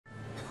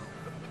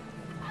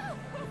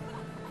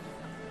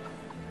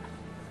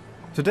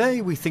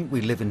Today we think we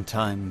live in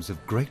times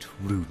of great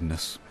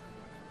rudeness.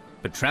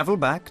 But travel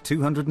back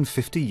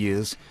 250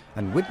 years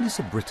and witness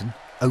a Britain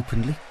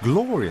openly,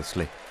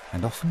 gloriously,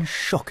 and often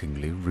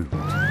shockingly rude.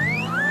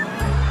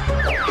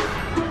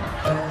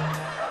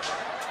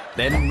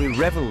 Then we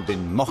revelled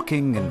in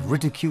mocking and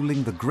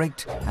ridiculing the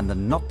great and the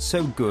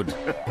not-so-good,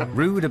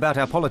 rude about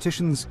our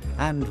politicians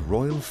and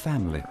royal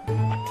family.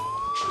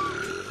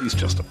 He's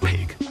just a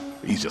pig.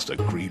 He's just a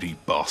greedy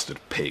bastard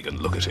pig, and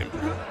look at him.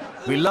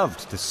 We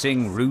loved to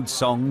sing rude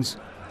songs,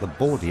 the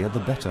bawdier the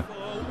better.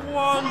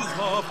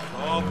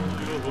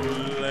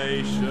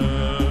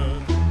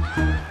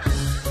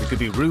 We could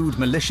be rude,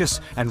 malicious,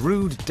 and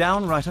rude,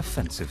 downright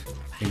offensive,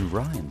 in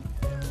rhyme.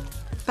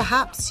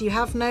 Perhaps you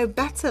have no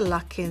better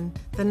luck in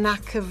the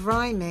knack of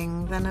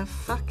rhyming than of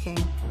fucking.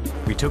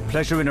 We took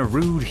pleasure in a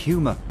rude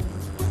humour,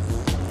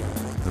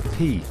 of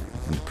pee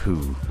and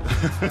poo.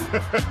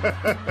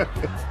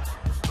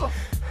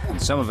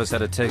 And some of us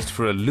had a taste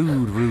for a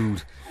lewd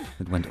rude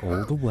that went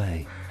all the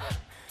way.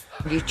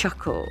 You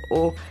chuckle,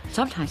 or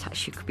sometimes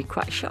actually you could be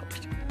quite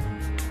shocked.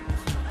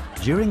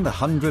 During the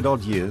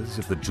 100-odd years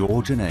of the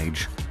Georgian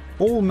age,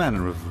 all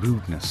manner of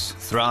rudeness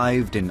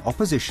thrived in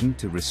opposition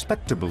to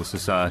respectable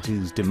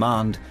society's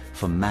demand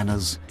for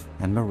manners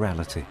and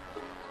morality.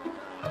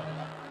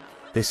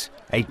 This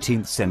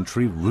 18th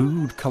century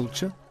rude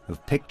culture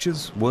of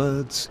pictures,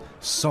 words,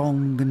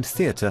 song and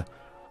theatre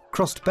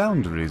crossed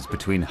boundaries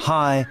between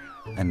high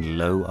and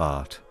low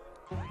art.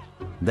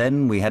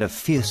 Then we had a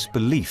fierce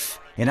belief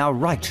in our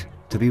right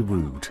to be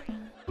rude.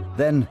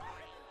 Then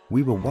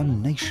we were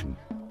one nation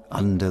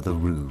under the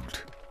rude.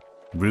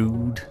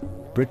 Rude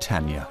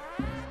Britannia.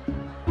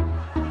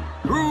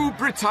 Rude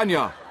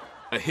Britannia!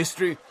 A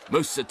history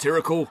most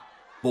satirical,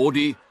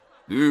 bawdy,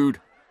 lewd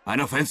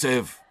and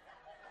offensive.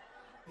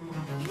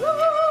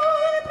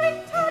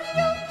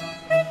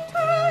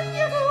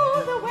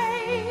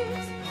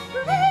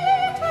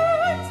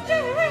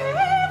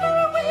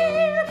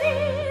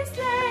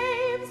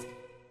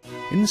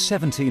 In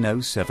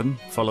 1707,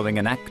 following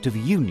an Act of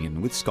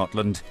Union with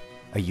Scotland,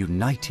 a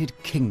united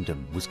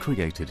kingdom was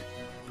created.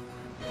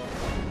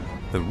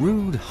 The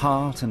rude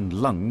heart and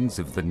lungs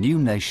of the new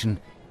nation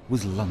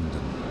was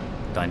London.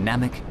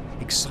 Dynamic,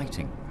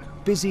 exciting,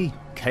 busy,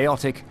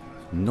 chaotic,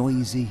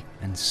 noisy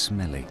and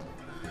smelly.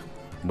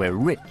 Where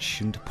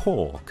rich and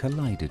poor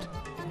collided.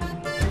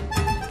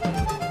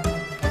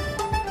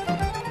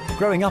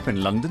 Growing up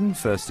in London,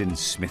 first in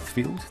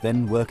Smithfield,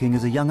 then working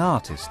as a young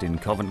artist in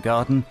Covent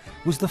Garden,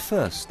 was the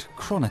first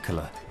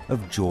chronicler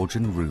of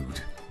Georgian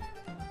rude,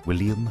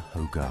 William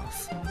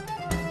Hogarth.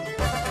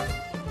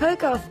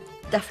 Hogarth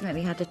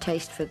definitely had a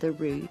taste for the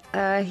rude.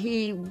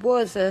 He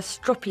was a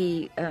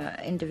stroppy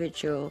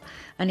individual,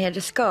 and he had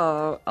a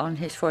scar on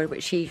his forehead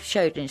which he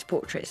showed in his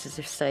portraits as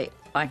if to say,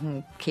 I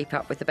can keep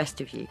up with the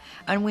best of you.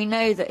 And we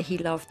know that he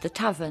loved the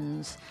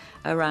taverns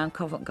around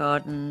Covent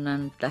Garden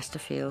and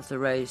Leicesterfield, the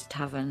Rose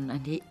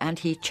Tavern, and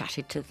he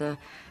chatted to the,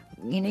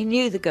 he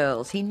knew the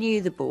girls, he knew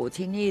the boards,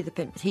 he knew the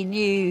pimps, he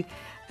knew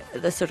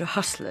the sort of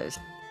hustlers.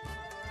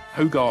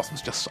 Hogarth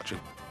was just such a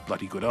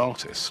bloody good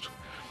artist.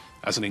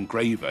 As an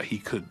engraver, he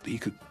could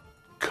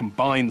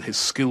combine his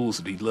skills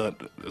that he'd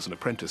learnt as an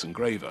apprentice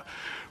engraver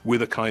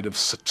with a kind of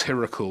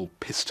satirical,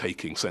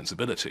 piss-taking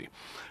sensibility.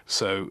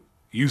 So,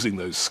 using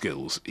those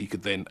skills, he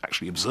could then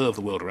actually observe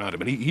the world around him.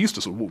 And he used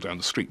to sort of walk down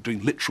the street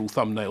doing literal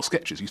thumbnail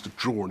sketches. He used to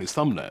draw on his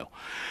thumbnail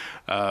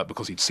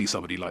because he'd see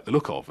somebody he liked the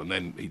look of, and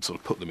then he'd sort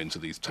of put them into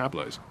these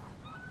tableaus.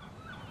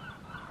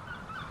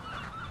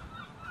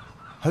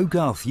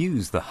 Hogarth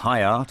used the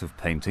high art of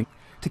painting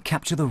to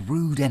capture the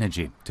rude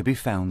energy to be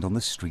found on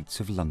the streets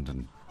of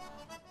London.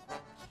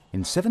 In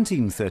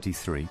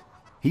 1733,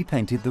 he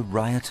painted the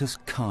riotous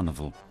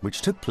carnival,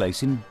 which took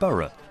place in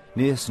Borough,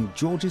 near St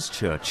George's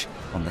Church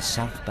on the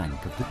south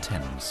bank of the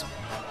Thames.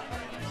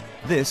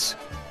 This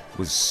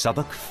was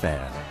Southwark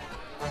Fair.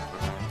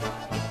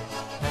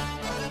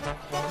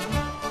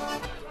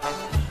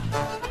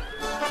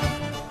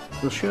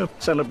 The sheer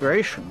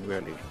celebration,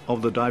 really,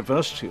 of the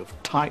diversity of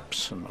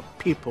types and of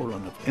people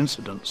and of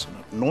incidents and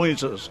of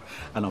noises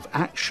and of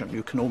action.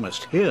 You can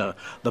almost hear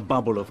the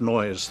bubble of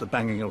noise, the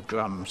banging of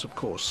drums, of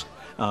course,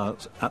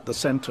 at the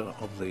centre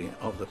of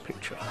the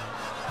picture.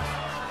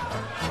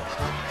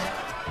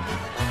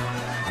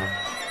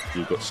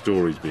 You've got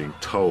stories being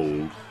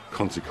told,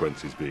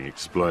 consequences being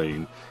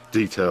explained,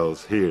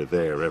 details here,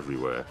 there,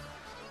 everywhere.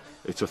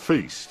 It's a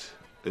feast.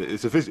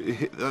 It's a feast.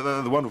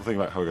 The wonderful thing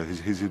about Hogarth is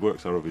his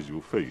works are a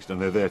visual feast,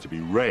 and they're there to be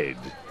read.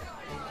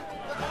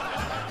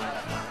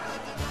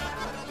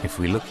 If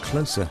we look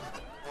closer,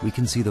 we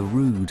can see the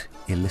rude,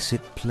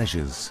 illicit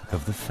pleasures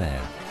of the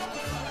fair.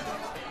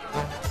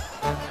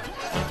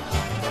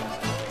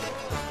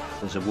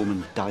 There's a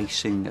woman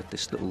dicing at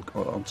this little,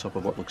 on top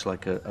of what looks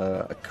like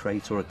a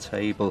crate or a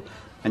table,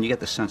 and you get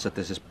the sense that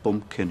there's this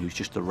bumpkin who's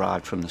just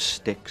arrived from the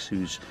sticks,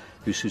 who's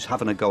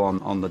having a go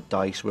on the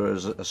dice,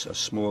 whereas a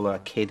smaller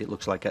kid, it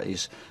looks like at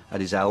his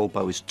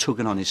elbow, is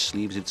tugging on his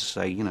sleeves to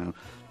say, you know,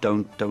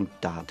 don't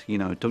dad, you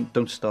know,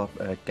 don't stop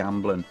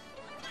gambling.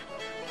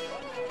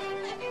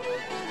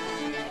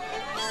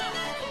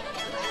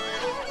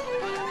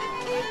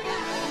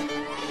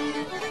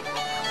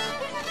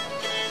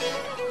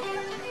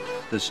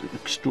 there's an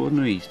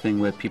extraordinary thing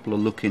where people are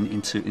looking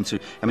into.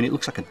 I mean, it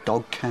looks like a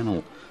dog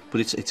kennel,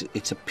 but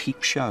it's a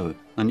peep show,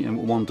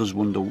 and one does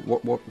wonder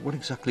what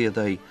exactly are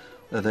they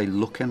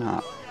looking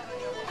at.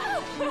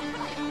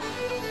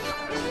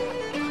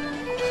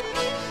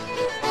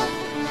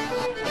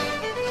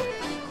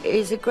 It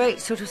is a great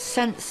sort of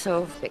sense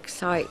of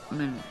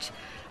excitement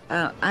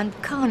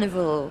and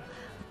carnival,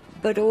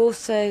 but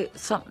also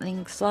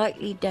something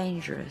slightly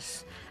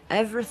dangerous.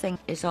 Everything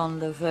is on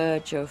the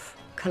verge of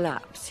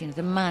collapse. You know,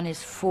 the man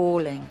is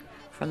falling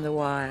from the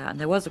wire, and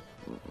there was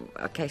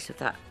a case of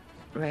that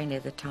very near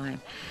the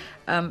time.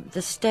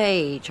 The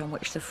stage on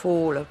which the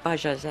fall of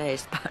Bajazet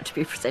is about to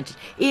be presented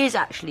is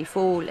actually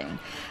falling,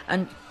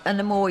 and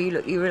the more you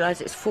look, you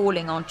realise it's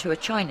falling onto a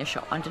china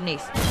shop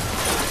underneath.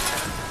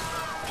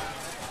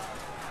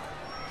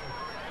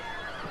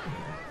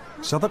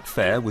 Southwark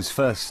Fair was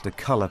first a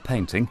colour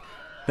painting,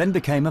 then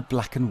became a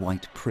black and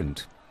white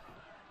print.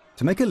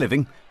 To make a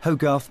living,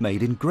 Hogarth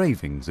made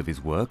engravings of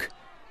his work.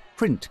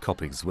 Print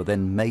copies were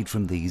then made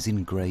from these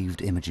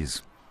engraved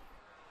images.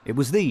 It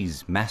was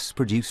these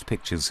mass-produced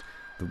pictures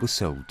that were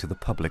sold to the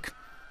public.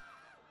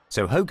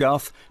 So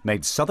Hogarth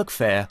made Southwark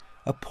Fair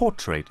a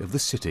portrait of the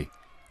city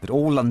that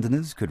all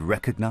Londoners could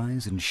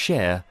recognise and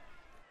share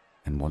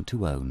and want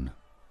to own.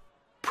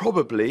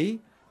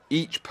 Probably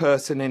each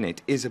person in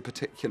it is a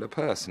particular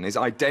person, is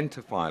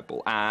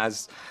identifiable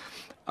as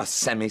a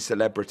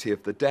semi-celebrity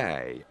of the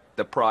day.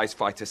 The prize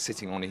fighter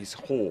sitting on his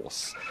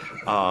horse,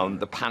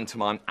 the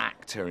pantomime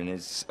actor in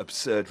his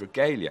absurd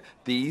regalia.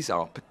 These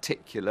are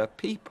particular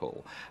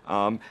people.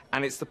 And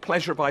it's the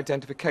pleasure of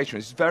identification.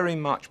 It's very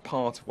much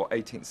part of what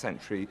 18th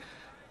century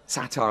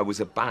satire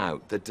was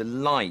about, the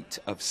delight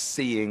of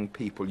seeing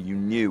people you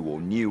knew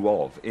or knew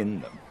of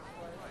in them.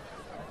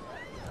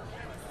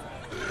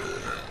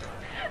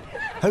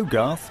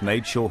 Hogarth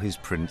made sure his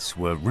prints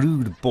were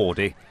rude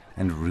bawdy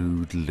and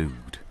rude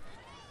lewd,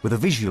 with a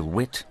visual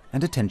wit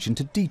and attention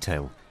to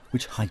detail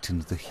which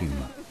heightened the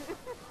humour.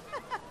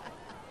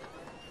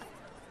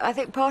 I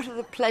think part of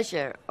the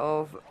pleasure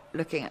of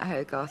looking at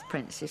Hogarth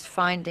prints is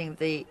finding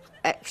the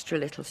extra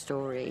little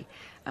story,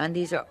 and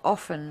these are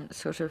often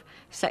sort of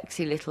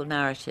sexy little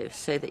narratives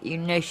so that you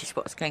notice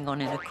what's going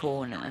on in a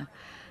corner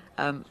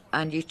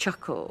and you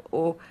chuckle,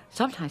 or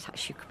sometimes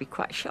actually you could be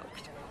quite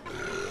shocked.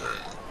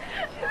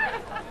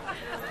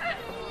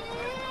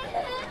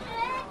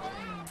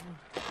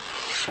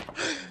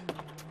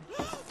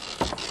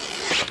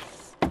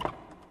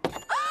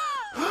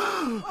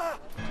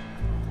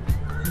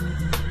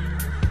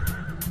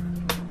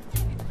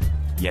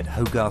 Yet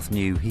Hogarth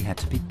knew he had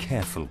to be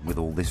careful with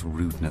all this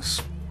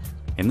rudeness.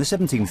 In the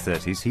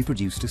 1730s, he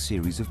produced a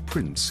series of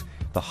prints,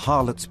 the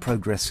Harlot's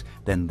Progress,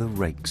 then the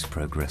Rake's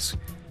Progress.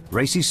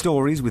 Racy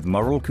stories with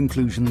moral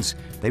conclusions,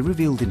 they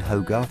revealed in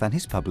Hogarth and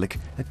his public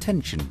a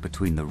tension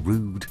between the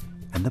rude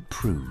and the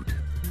prude.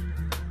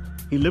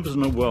 He lives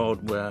in a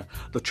world where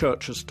the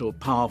church is still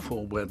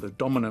powerful, where the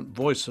dominant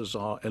voices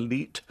are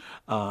elite,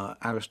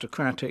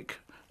 aristocratic,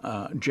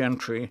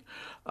 gentry,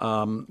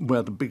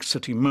 where the big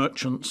city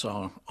merchants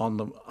are on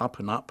the up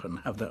and up and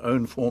have their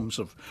own forms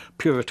of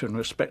Puritan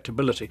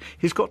respectability.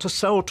 He's got to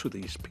sell to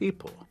these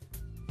people.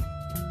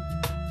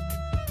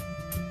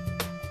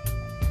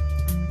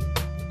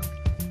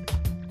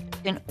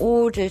 In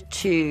order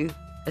to,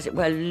 as it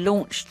were,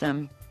 launch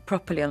them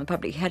properly on the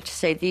public, he had to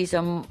say these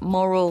are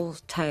moral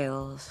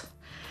tales.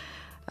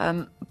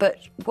 But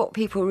what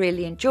people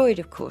really enjoyed,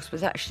 of course,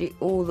 was actually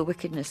all the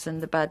wickedness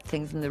and the bad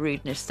things and the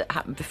rudeness that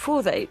happened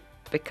before they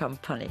become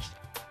punished.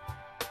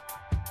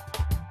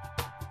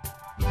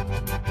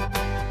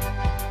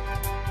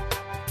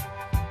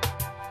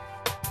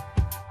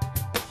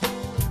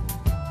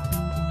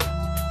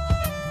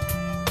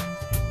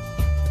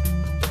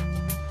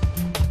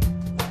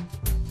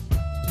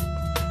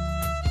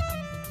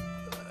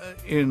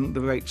 In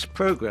the Rake's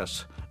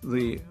Progress,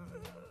 the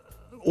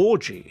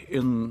orgy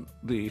in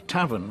the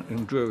tavern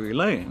in Drury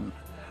Lane,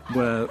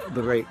 where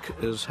the rake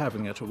is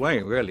having it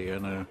away, really,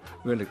 in a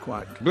really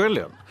quite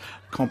brilliant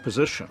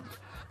composition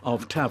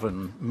of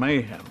tavern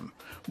mayhem,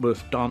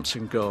 with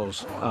dancing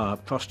girls,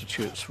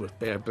 prostitutes with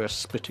bare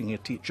breasts spitting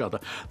at each other.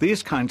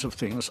 These kinds of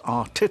things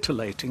are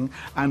titillating,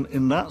 and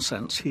in that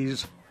sense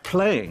he's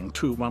playing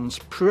to one's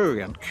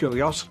prurient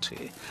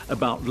curiosity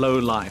about low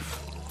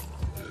life.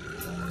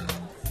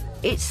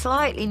 It's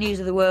slightly news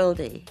of the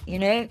worldy, you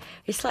know?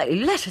 It's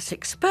slightly, let us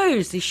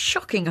expose these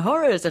shocking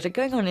horrors that are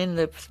going on in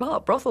the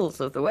smart brothels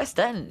of the West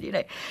End, you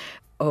know?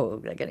 Oh,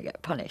 they're going to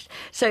get punished.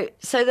 So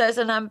there's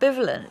an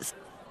ambivalence.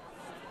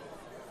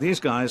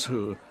 These guys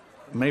who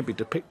may be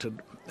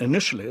depicted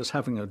initially as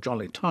having a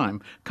jolly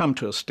time come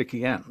to a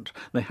sticky end.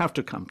 They have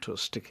to come to a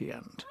sticky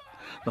end.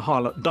 The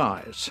harlot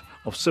dies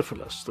of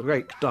syphilis. The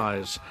rake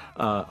dies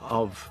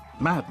of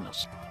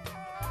madness.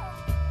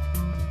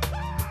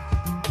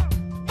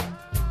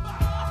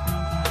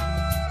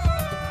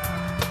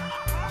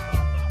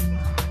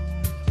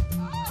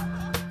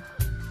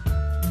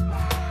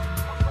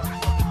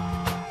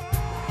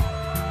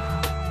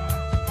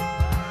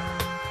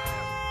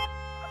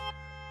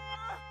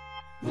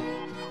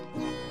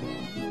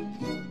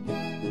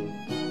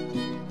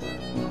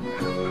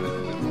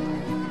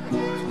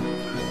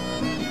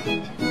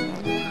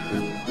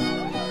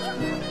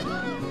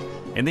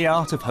 In the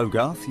art of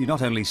Hogarth, you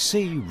not only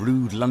see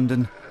rude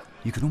London,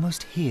 you can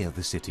almost hear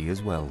the city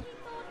as well.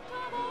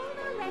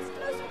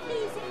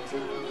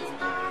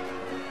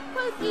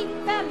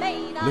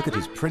 Look at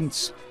his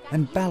prints,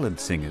 and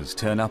ballad singers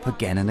turn up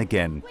again and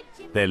again.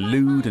 Their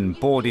lewd and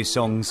bawdy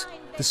songs,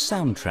 the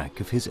soundtrack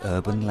of his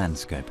urban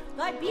landscape.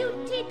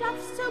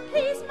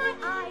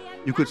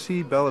 You could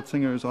see ballad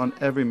singers on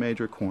every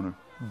major corner,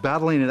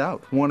 battling it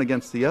out, one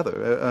against the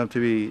other, to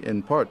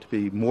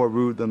be more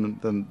rude than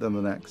the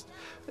next.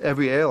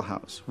 Every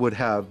alehouse would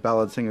have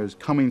ballad singers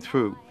coming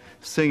through,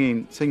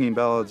 singing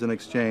ballads in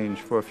exchange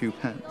for a few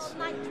pence.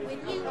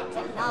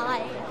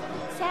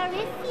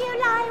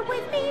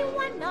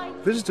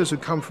 Visitors who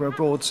come from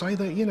abroad say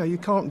that, you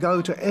can't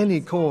go to any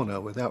corner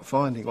without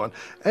finding one.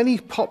 Any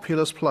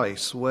populous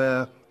place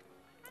where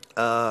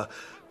the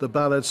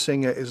ballad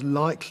singer is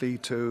likely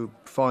to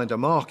find a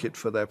market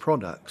for their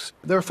products.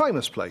 There are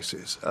famous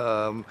places,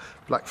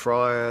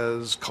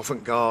 Blackfriars,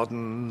 Covent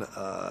Garden,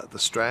 the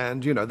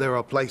Strand, there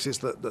are places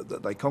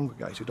that they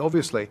congregated.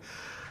 Obviously,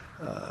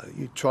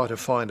 you try to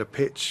find a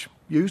pitch,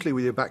 usually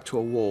with your back to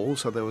a wall,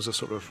 so there was a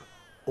sort of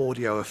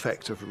audio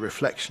effect of a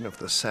reflection of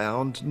the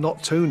sound,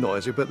 not too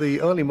noisy, but the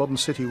early modern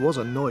city was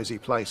a noisy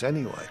place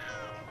anyway.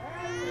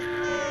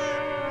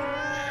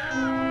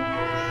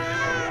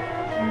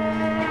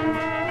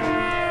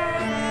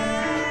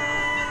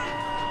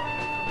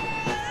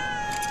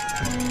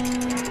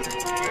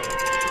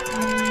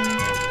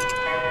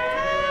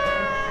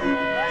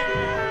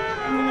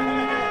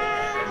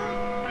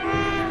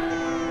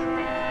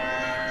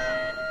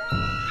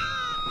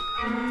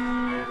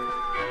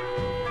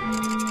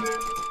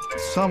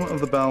 Some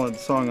of the ballads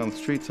sung on the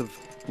streets of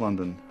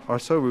London are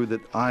so rude that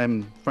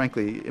I'm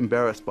frankly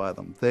embarrassed by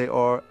them. They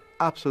are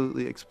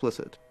absolutely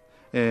explicit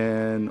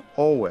in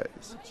all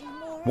ways.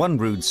 One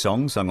rude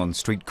song sung on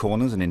street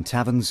corners and in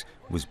taverns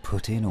was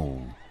Put in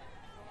All.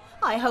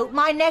 I hope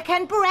my neck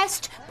and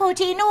breast, put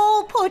in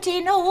all,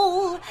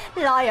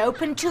 lie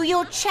open to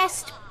your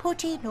chest,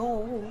 put in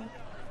all.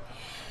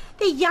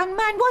 The young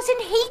man was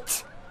in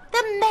heat,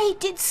 the maid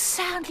did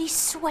soundly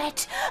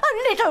sweat,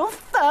 a little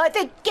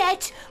further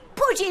get,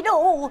 put in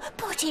all,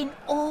 put in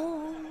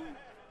all.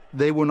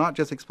 They were not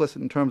just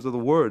explicit in terms of the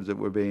words that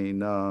were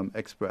being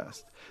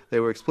expressed.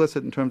 They were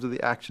explicit in terms of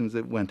the actions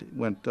that went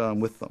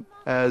with them.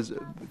 As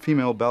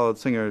female ballad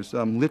singers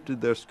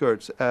lifted their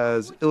skirts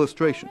as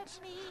illustrations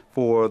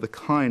for the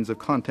kinds of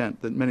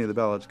content that many of the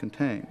ballads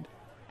contained.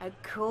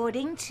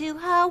 According to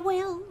her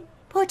will,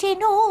 put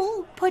in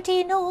all, put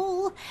in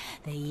all.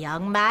 The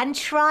young man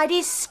tried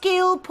his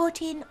skill,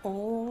 put in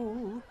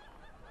all.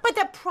 But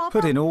the problem...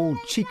 Put in All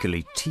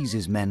cheekily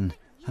teases men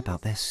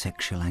about their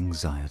sexual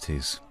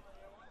anxieties.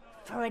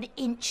 For an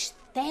inch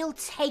they'll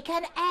take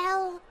an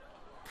L.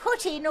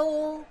 Put in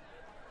all,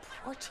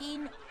 put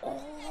in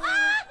all.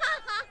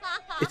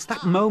 It's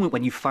that moment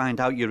when you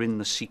find out you're in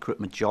the secret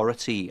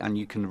majority and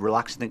you can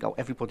relax and think, oh,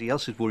 everybody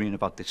else is worrying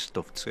about this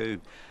stuff too.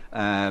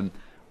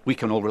 We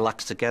can all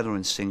relax together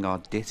and sing our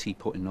ditty,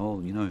 Put in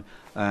All,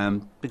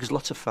 because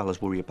lots of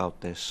fellas worry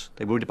about this.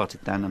 They worried about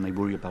it then and they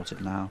worry about it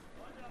now.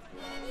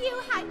 You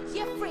had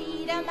your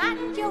freedom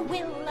and your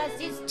will as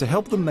is... To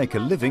help them make a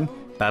living,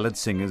 ballad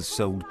singers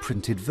sold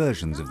printed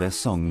versions of their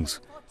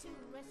songs.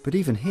 But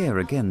even here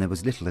again there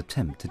was little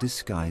attempt to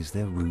disguise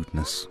their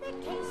rudeness.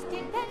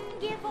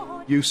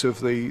 Use of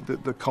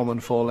the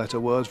common four-letter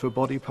words for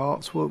body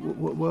parts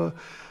were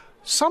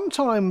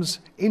sometimes,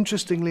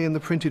 interestingly, in the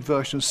printed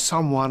versions,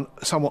 somewhat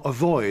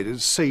avoided.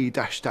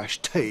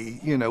 C-T,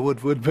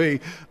 would be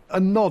a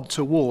nod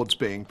towards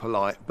being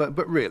polite.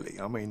 But really,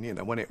 I mean,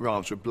 when it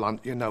rhymes with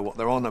blunt, you know what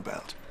they're on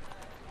about.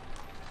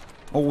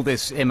 All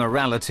this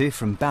immorality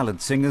from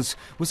ballad singers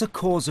was a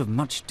cause of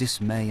much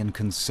dismay and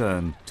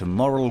concern to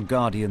moral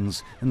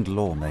guardians and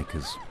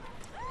lawmakers.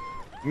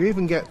 You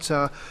even get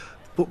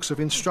books of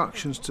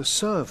instructions to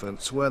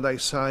servants where they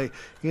say,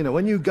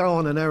 when you go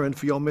on an errand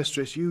for your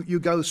mistress, you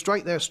go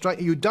straight there,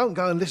 you don't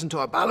go and listen to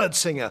a ballad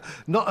singer.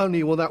 Not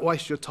only will that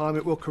waste your time,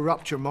 it will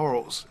corrupt your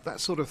morals, that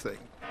sort of thing.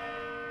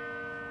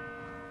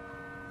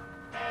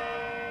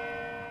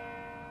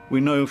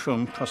 We know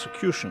from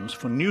prosecutions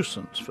for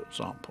nuisance, for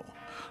example,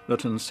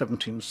 that in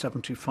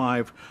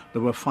 1775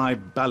 there were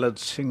 5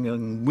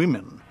 ballad-singing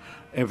women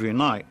every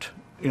night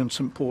in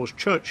St Paul's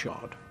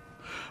churchyard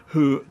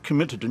who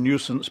committed a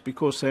nuisance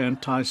because they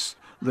enticed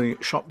the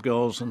shop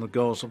girls and the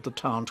girls of the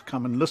town to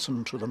come and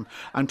listen to them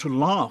and to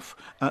laugh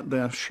at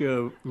their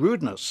sheer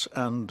rudeness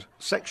and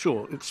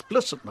sexual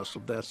explicitness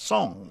of their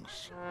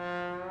songs.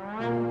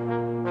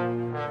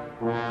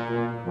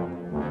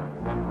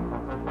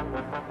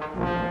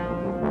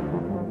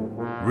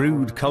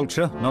 Rude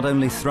culture not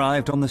only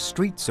thrived on the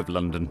streets of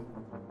London,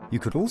 you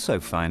could also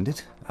find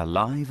it,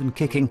 alive and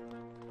kicking,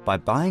 by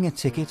buying a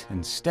ticket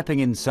and stepping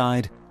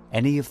inside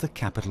any of the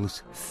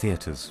capital's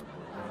theatres.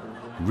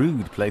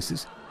 Rude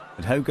places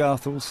that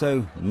Hogarth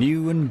also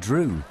knew and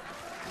drew.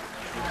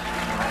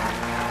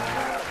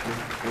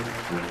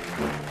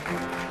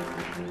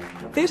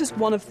 Theatre is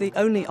one of the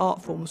only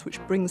art forms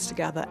which brings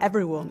together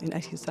everyone in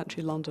 18th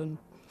century London.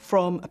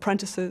 from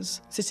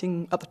apprentices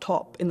sitting at the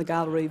top in the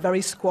gallery,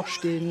 very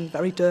squashed in,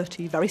 very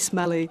dirty, very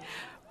smelly,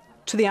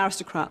 to the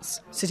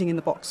aristocrats sitting in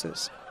the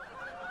boxes.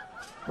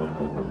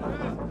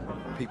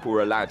 People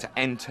were allowed to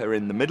enter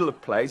in the middle of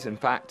plays. In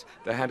fact,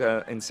 they had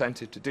an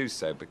incentive to do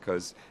so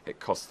because it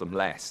cost them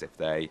less if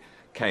they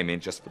came in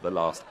just for the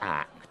last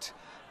act.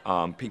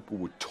 People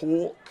would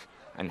talk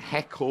and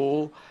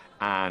heckle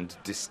and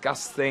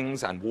discuss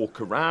things and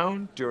walk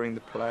around during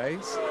the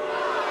plays.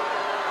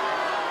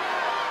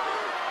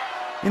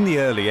 In the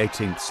early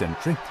 18th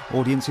century,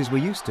 audiences were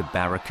used to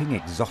barracking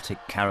exotic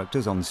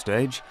characters on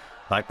stage,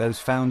 like those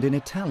found in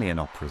Italian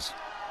operas.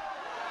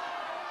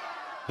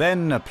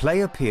 Then a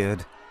play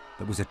appeared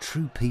that was a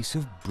true piece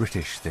of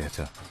British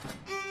theatre.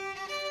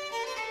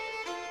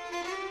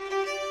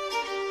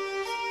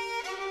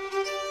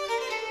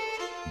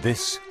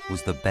 This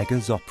was The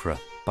Beggar's Opera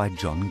by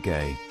John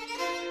Gay.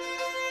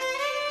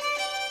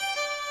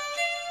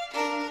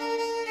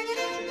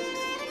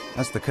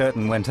 As the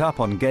curtain went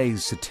up on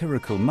Gay's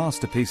satirical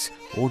masterpiece,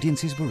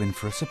 audiences were in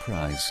for a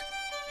surprise.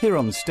 Here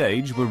on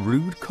stage were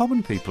rude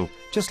common people,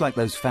 just like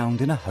those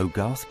found in a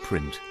Hogarth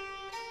print.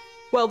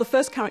 Well, the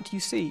first character you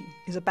see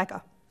is a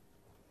beggar.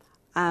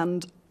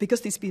 And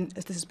because this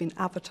has been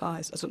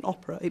advertised as an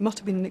opera, it must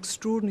have been an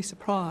extraordinary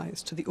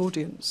surprise to the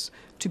audience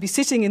to be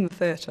sitting in the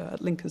theatre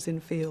at Lincoln's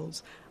Inn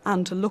Fields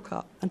and to look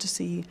up and to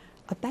see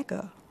a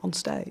beggar on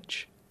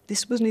stage.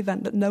 This was an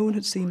event that no one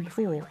had seen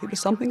before. It was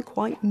something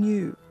quite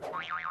new.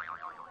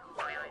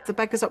 The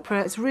Beggar's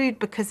Opera is rude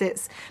because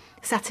it's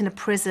set in a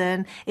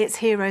prison, its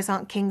heroes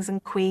aren't kings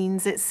and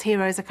queens, its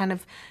heroes are kind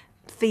of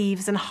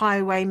thieves and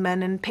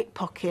highwaymen and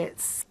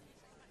pickpockets.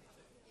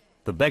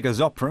 The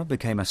Beggar's Opera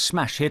became a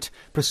smash hit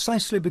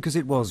precisely because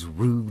it was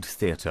rude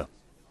theatre.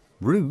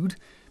 Rude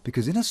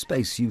because in a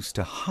space used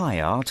to high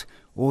art,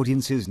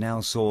 audiences now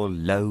saw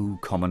low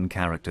common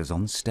characters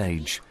on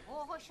stage.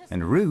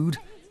 And rude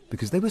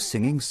because they were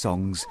singing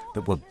songs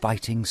that were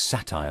biting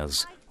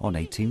satires on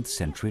 18th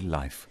century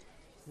life.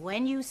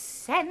 When you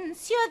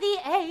sense you're the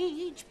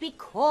age, be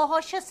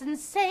cautious and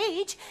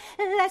sage,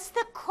 lest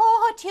the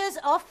courtiers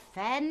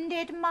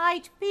offended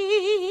might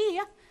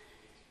be.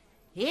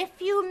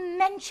 If you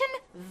mention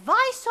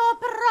vice or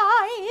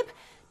bribe,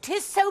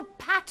 'tis so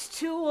pat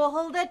to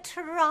all the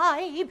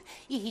tribe.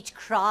 Each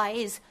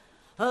cries,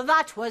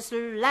 that was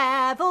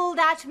levelled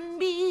at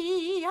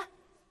me.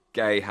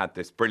 Gay had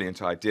this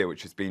brilliant idea,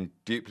 which has been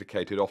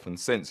duplicated often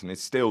since and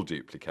is still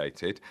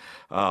duplicated,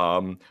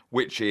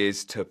 which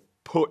is to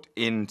put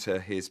into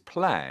his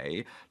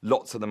play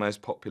lots of the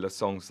most popular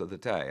songs of the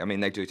day. I mean,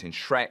 they do it in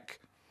Shrek.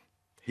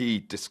 He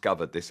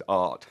discovered this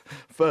art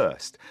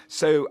first.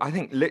 So I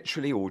think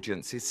literally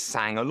audiences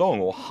sang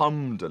along or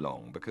hummed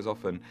along because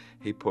often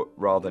he put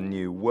rather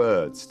new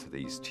words to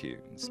these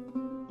tunes.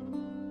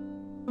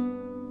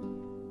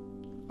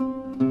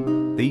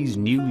 These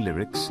new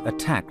lyrics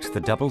attacked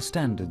the double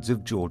standards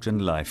of Georgian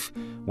life,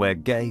 where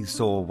Gay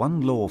saw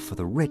one law for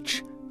the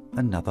rich,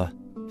 another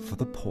for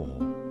the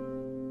poor.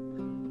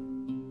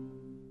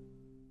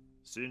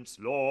 Since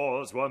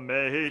laws were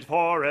made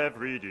for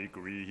every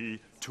degree,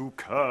 to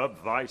curb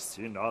vice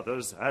in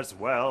others as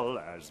well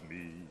as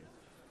me,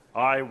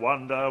 I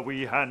wonder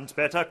we hadn't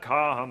better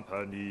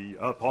company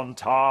upon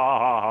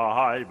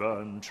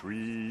Tyburn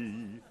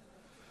tree.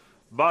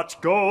 But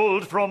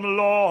gold from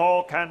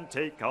law can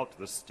take out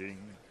the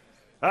sting,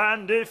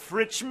 and if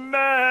rich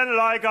men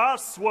like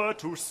us were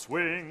to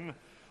swing,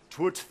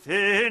 'twould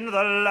thin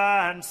the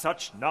land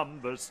such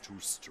numbers to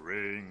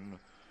string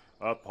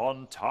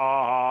upon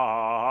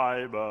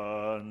Tyburn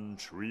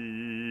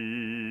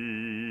tree.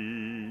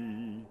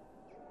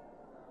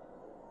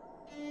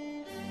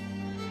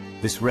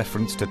 This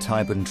reference to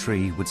Tyburn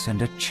Tree would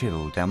send a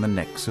chill down the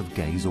necks of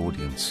Gay's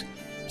audience.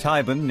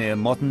 Tyburn, near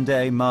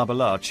modern-day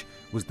Marble Arch,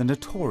 was the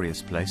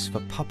notorious place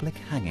for public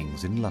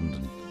hangings in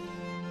London.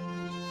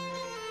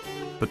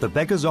 But The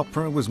Beggar's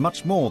Opera was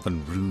much more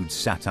than rude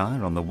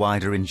satire on the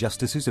wider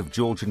injustices of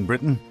Georgian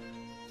Britain.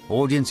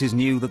 Audiences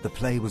knew that the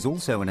play was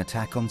also an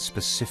attack on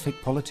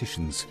specific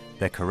politicians,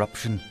 their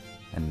corruption,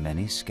 and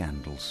many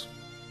scandals.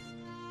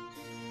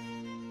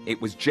 It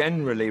was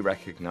generally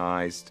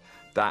recognised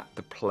that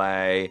the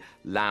play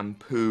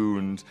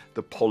lampooned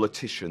the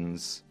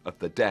politicians of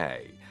the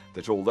day,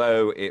 that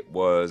although it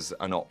was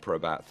an opera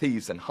about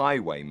thieves and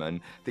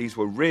highwaymen, these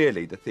were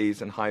really the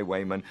thieves and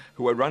highwaymen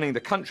who were running the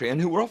country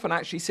and who were often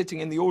actually sitting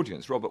in the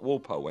audience. Robert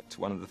Walpole went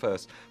to one of the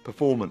first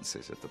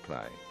performances of the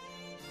play.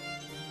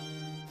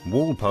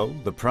 Walpole,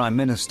 the Prime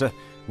Minister,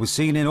 was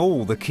seen in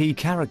all the key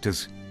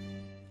characters.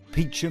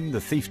 Peacham,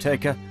 the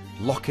thief-taker,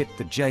 Lockett,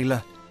 the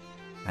jailer,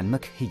 and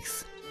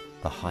Macheath,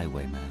 the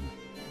highwayman.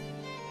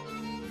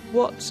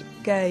 What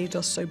Gay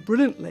does so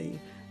brilliantly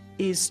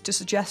is to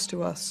suggest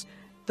to us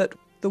that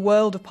the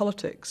world of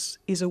politics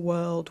is a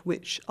world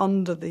which,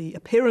 under the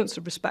appearance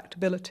of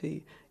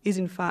respectability, is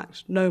in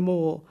fact no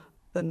more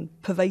than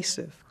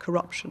pervasive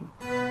corruption.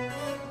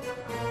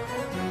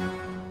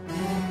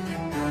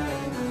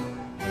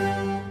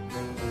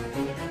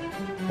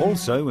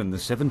 Also in the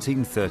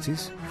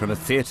 1730s, from a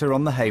theatre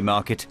on the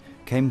Haymarket,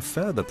 came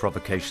further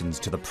provocations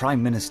to the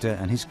Prime Minister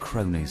and his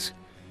cronies.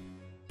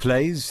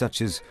 Plays such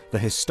as the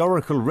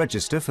Historical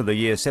Register for the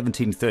year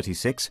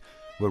 1736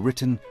 were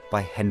written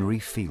by Henry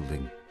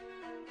Fielding.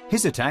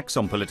 His attacks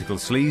on political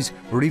sleaze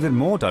were even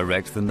more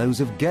direct than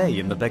those of Gay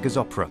in The Beggar's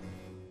Opera.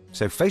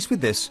 So faced with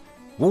this,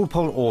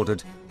 Walpole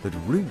ordered that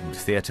rude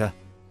theatre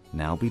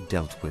now be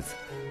dealt with.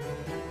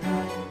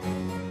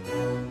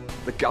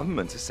 The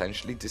government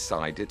essentially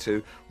decided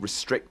to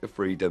restrict the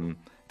freedom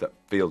that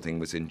Fielding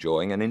was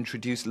enjoying and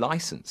introduce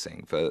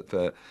licensing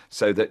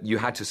so that you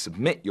had to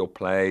submit your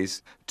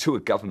plays to a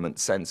government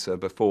censor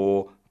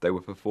before they were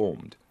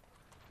performed.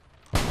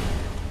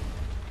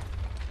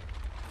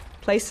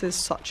 Places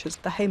such as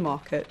the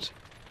Haymarket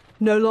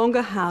no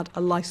longer had a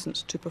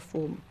licence to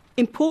perform.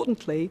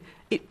 Importantly,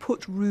 it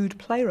put rude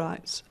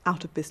playwrights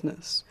out of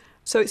business.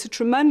 So it's a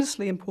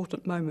tremendously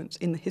important moment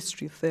in the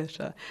history of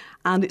theatre,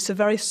 and it's a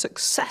very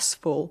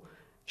successful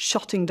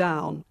shutting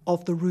down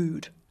of the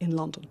rude in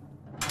London.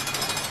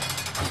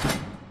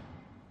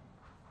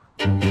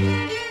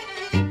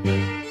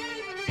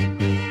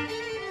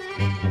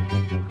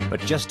 But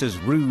just as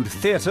rude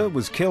theatre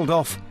was killed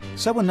off,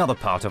 so another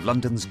part of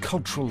London's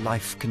cultural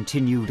life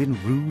continued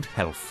in rude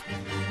health.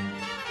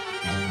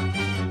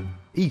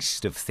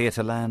 East of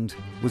Theatreland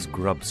was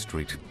Grub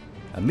Street,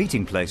 a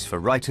meeting place for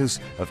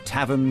writers of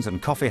taverns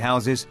and coffee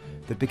houses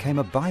that became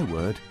a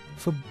byword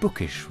for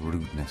bookish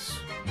rudeness.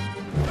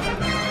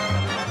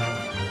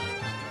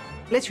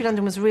 Literary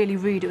London was really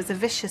rude. It was a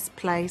vicious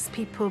place.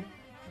 People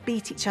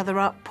beat each other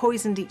up,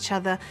 poisoned each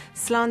other,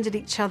 slandered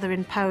each other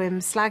in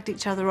poems, slagged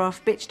each other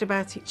off, bitched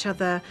about each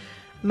other,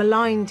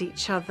 maligned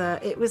each other.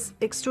 It was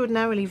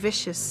extraordinarily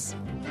vicious.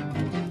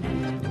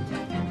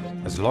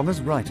 As long as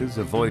writers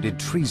avoided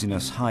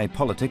treasonous high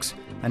politics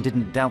and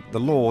didn't doubt the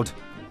Lord,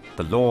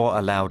 the law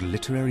allowed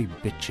literary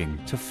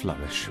bitching to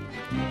flourish.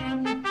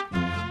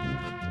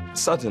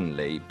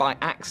 Suddenly, by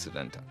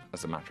accident,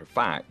 as a matter of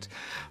fact,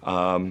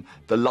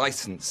 the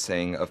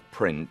licensing of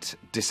print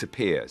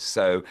disappears.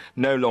 So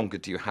no longer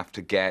do you have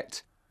to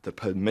get the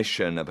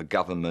permission of a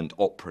government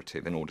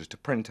operative in order to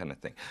print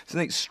anything. It's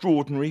an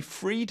extraordinary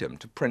freedom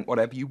to print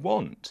whatever you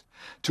want,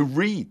 to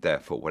read,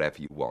 therefore,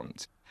 whatever you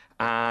want.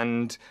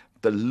 And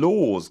the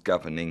laws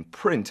governing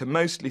print are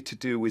mostly to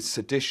do with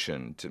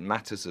sedition, to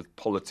matters of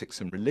politics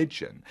and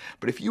religion.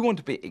 But if you want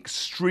to be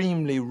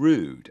extremely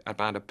rude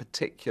about a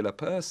particular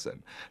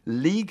person,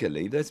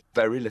 legally there's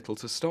very little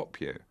to stop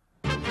you.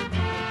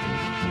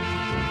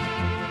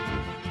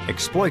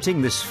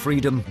 Exploiting this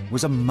freedom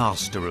was a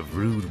master of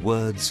rude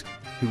words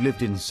who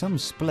lived in some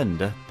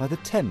splendour by the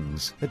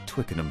Thames at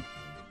Twickenham,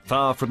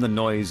 far from the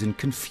noise and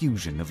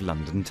confusion of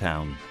London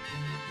town.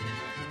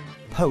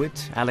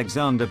 Poet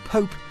Alexander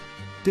Pope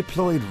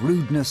deployed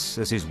rudeness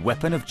as his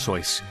weapon of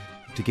choice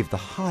to give the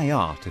high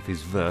art of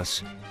his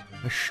verse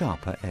a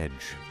sharper edge.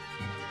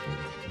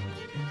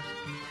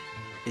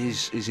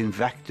 His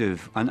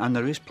invective, and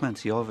there is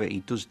plenty of it,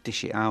 he does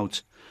dish it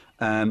out,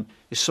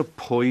 is so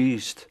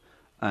poised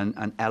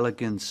and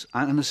elegant,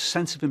 and there's a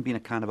sense of him being a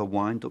kind of a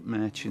wind-up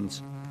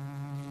merchant.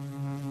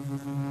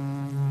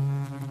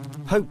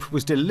 Pope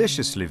was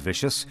deliciously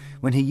vicious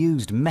when he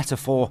used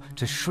metaphor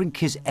to shrink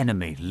his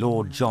enemy,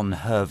 Lord John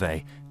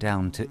Hervey,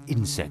 down to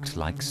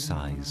insect-like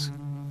size.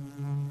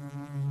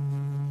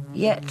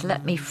 Yet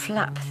let me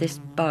flap this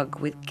bug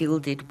with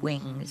gilded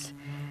wings,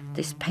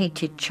 this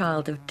painted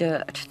child of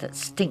dirt that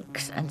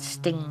stinks and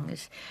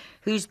stings,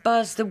 whose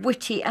buzz the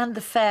witty and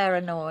the fair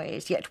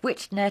annoys, yet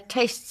wit ne'er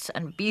tastes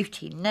and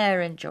beauty ne'er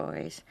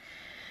enjoys.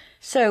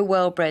 So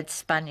well-bred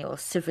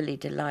spaniels civilly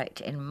delight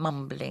in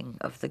mumbling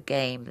of the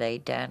game they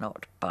dare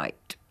not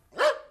bite.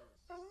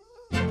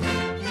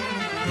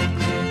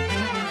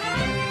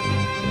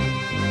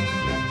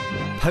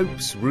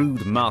 Pope's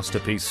rude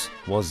masterpiece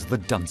was the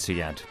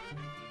Dunciad.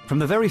 From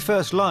the very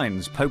first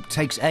lines, Pope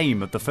takes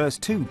aim at the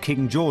first two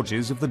King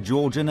Georges of the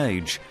Georgian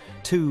age,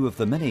 two of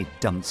the many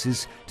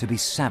dunces to be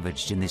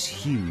savaged in this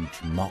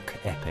huge mock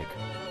epic.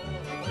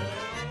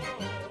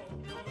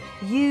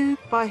 You,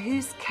 by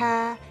whose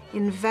care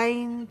in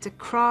vain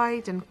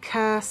decried and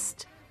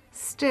cursed,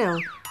 still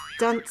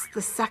Dunce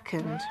the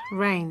Second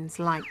reigns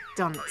like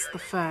Dunce the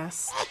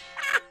First.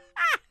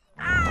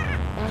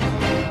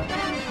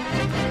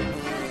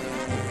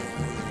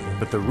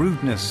 But the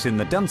rudeness in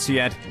the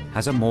Dunciad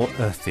has a more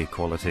earthy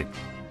quality,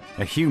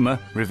 a humour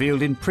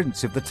revealed in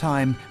prints of the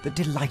time that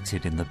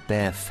delighted in the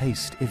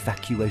bare-faced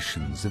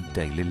evacuations of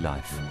daily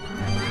life.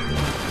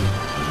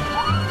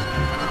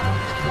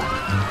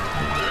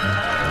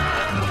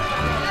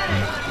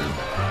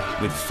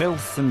 With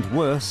filth and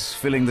worse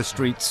filling the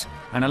streets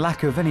and a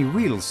lack of any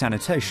real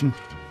sanitation,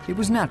 it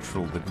was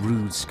natural that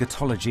rude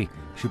scatology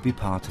should be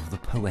part of the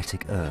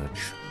poetic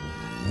urge.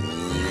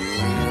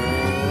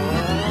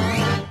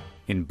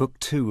 In Book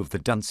 2 of the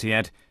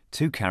Dunciad,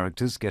 two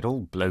characters get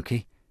all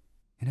blokey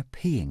in a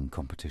peeing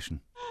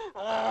competition.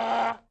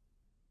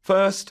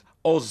 First,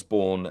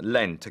 Osborne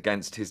leant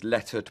against his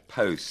lettered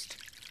post.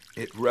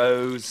 It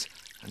rose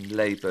and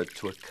laboured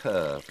to a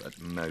curve at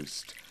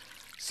most.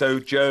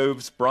 So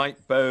Jove's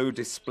bright bow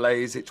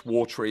displays its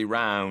watery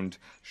round,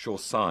 sure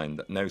sign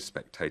that no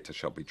spectator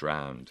shall be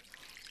drowned.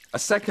 A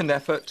second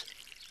effort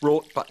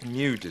brought but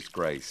new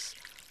disgrace.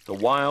 The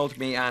wild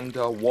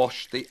meander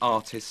washed the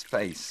artist's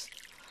face.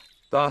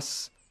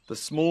 Thus the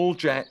small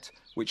jet,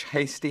 which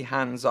hasty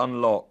hands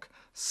unlock,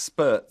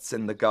 spurts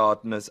in the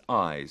gardener's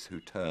eyes who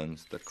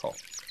turns the cock.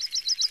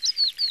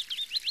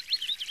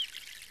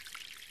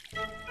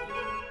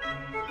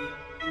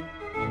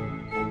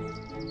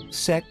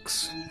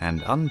 Sex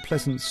and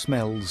unpleasant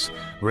smells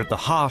were at the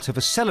heart of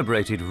a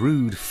celebrated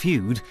rude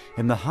feud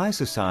in the high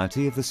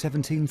society of the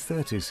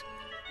 1730s.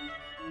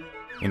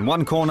 In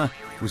one corner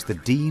was the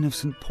Dean of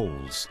St.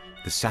 Paul's,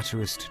 the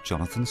satirist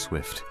Jonathan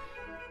Swift.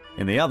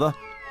 In the other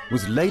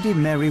was Lady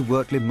Mary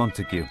Wortley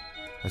Montagu,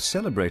 a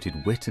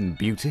celebrated wit and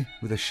beauty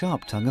with a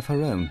sharp tongue of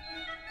her own.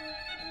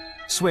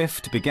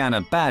 Swift began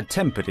a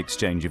bad-tempered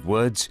exchange of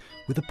words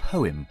with a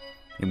poem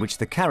in which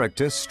the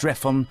character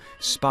Strephon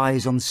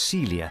spies on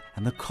Celia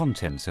and the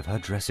contents of her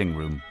dressing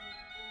room.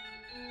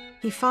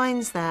 He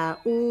finds there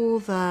all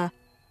the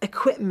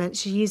equipment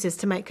she uses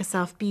to make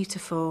herself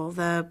beautiful,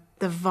 the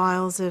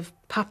vials of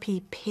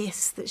puppy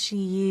piss that she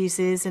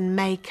uses and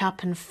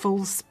makeup and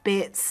false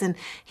bits, and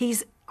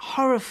he's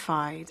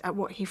horrified at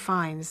what he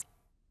finds.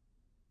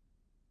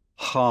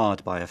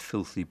 Hard by a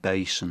filthy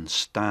basin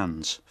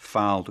stands,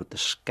 fouled with the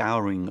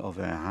scouring of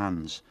her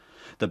hands.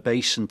 The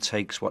basin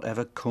takes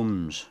whatever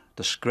comes,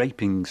 the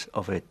scrapings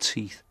of her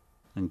teeth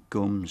and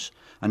gums,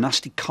 a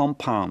nasty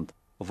compound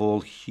of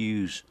all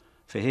hues,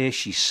 for here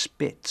she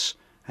spits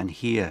and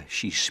here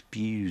she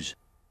spews.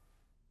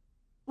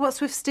 What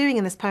Swift's doing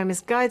in this poem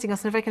is guiding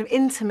us on a very kind of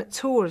intimate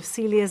tour of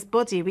Celia's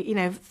body. You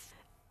know,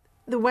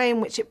 the way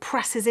in which it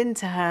presses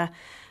into her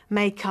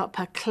makeup,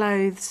 her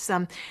clothes,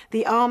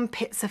 the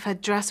armpits of her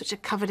dress, which are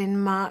covered in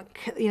muck,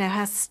 you know,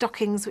 her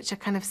stockings, which are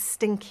kind of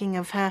stinking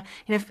of her,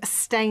 you know,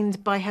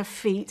 stained by her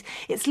feet.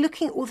 It's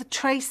looking at all the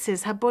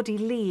traces her body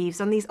leaves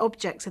on these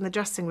objects in the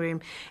dressing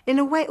room, in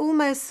a way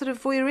almost sort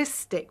of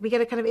voyeuristic. We get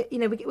a kind of, you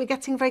know, we're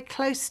getting very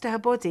close to her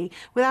body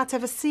without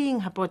ever seeing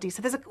her body.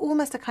 So there's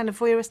almost a kind of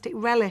voyeuristic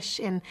relish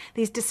in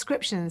these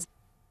descriptions.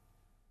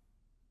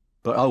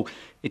 But oh,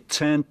 it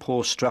turned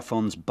poor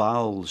Strephon's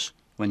bowels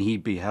when he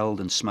beheld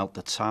and smelt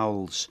the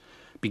towels,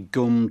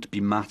 begummed,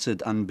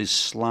 bemattered, and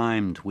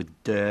beslimed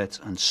with dirt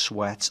and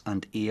sweat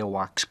and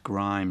earwax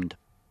grimed.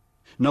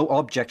 No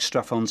object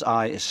Strephon's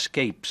eye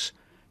escapes,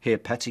 here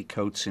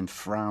petticoats in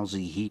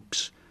frowsy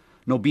heaps,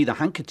 nor be the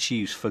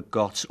handkerchiefs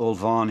forgot, all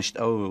varnished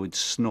o'er with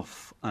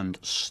snuff and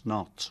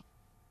snot.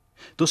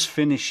 Thus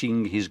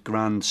finishing his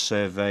grand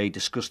survey,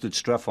 disgusted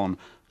Strephon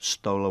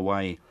stole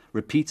away,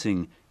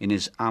 repeating in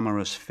his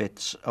amorous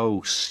fits,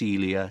 "Oh,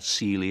 Celia,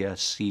 Celia,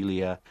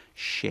 Celia,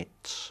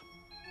 shit."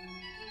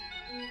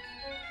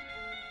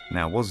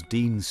 Now, was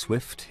Dean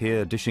Swift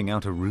here dishing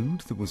out a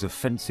rude that was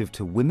offensive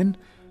to women,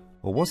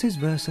 or was his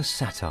verse a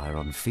satire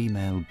on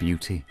female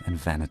beauty and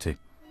vanity?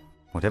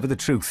 Whatever the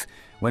truth,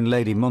 when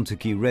Lady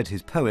Montagu read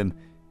his poem,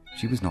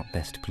 she was not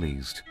best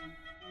pleased.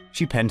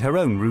 She penned her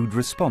own rude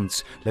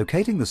response,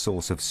 locating the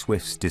source of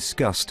Swift's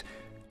disgust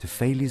to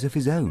failures of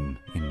his own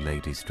in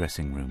ladies'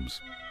 dressing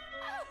rooms.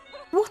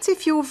 What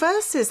if your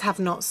verses have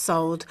not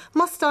sold?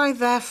 Must I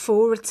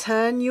therefore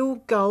return your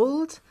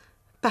gold?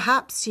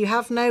 Perhaps you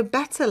have no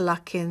better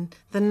luck in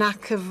the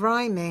knack of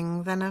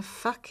rhyming than of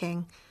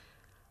fucking.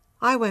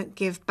 I won't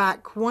give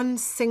back one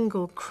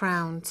single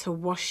crown to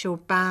wash your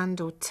band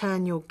or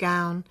turn your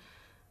gown.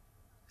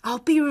 I'll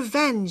be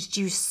revenged,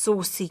 you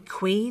saucy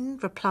queen,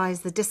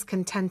 replies the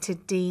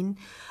discontented Dean.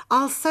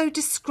 I'll so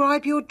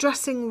describe your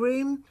dressing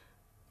room.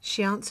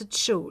 She answered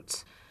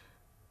short,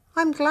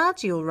 I'm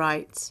glad you're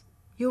right.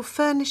 You'll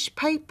furnish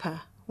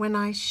paper when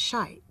I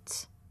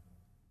shite.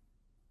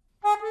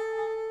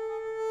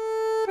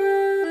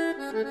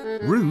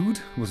 Rude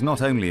was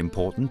not only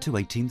important to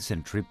 18th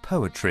century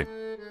poetry,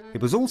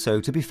 it was also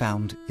to be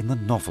found in the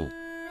novel,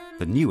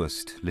 the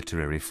newest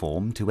literary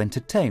form to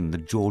entertain the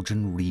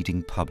Georgian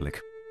reading public.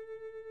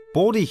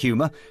 Bawdy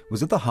humour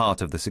was at the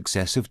heart of the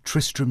success of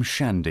Tristram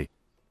Shandy.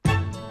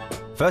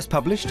 First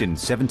published in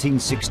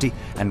 1760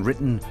 and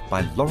written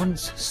by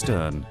Laurence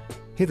Sterne,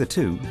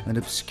 hitherto an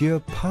obscure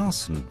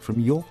parson from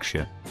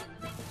Yorkshire.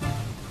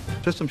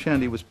 Tristram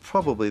Shandy was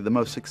probably the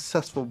most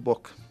successful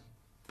book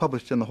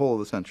published in the whole of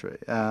the century,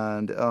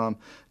 and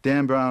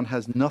Dan Brown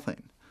has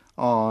nothing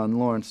on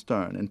Laurence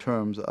Sterne in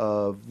terms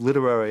of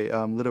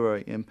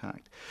literary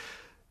impact.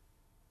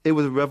 It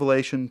was a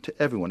revelation to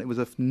everyone. It was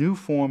a new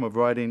form of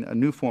writing, a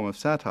new form of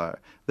satire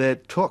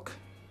that took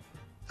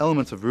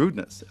elements of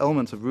rudeness,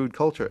 elements of rude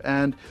culture,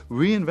 and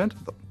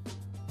reinvented them.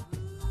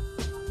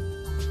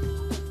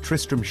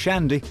 Tristram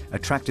Shandy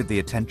attracted the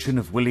attention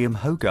of William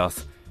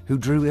Hogarth, who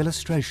drew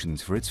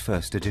illustrations for its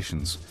first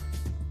editions.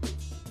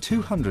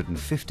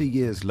 250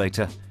 years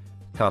later,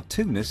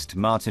 cartoonist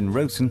Martin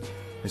Rowson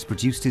has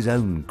produced his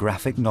own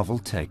graphic novel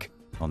take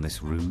on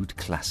this rude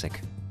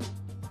classic.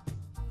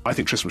 I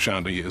think Tristram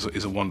Shandy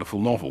is a wonderful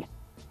novel,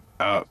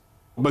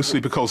 mostly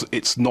because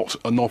it's not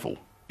a novel,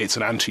 it's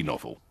an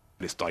anti-novel.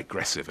 It's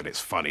digressive and it's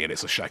funny and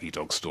it's a shaggy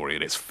dog story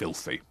and it's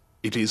filthy.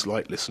 It is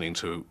like listening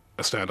to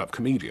a stand-up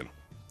comedian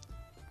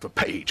for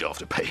page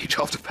after page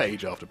after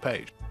page after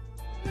page.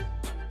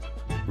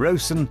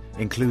 Rowson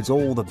includes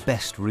all the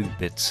best rude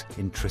bits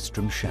in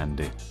Tristram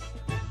Shandy.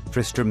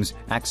 Tristram's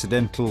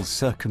accidental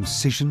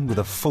circumcision with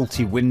a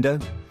faulty window.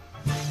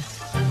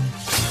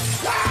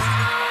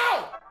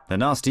 The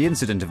nasty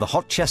incident of the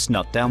hot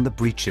chestnut down the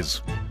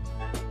breeches.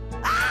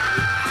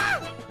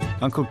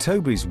 Uncle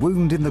Toby's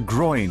wound in the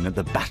groin at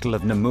the Battle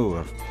of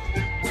Namur.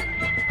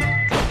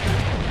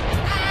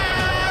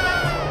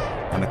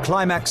 And the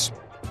climax,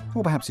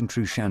 or perhaps in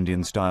true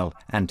Shandian style,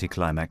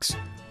 anticlimax,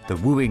 the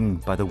wooing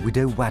by the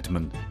widow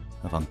Wadman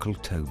of Uncle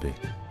Toby.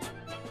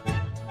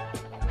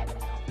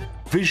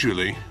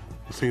 Visually,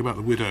 the thing about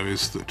the widow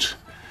is that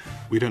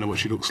we don't know what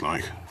she looks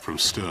like from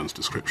Sterne's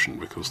description,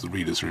 because the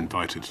readers are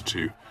invited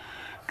to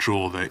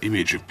draw their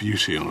image of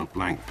beauty on a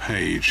blank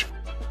page.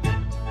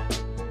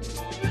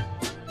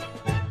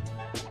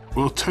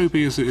 Well,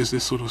 Toby is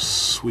this sort of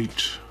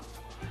sweet,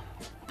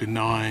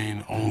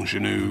 benign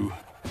ingenue.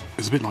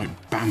 It's a bit like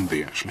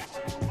Bambi, actually.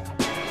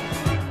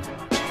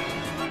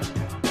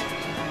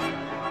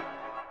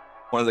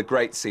 One of the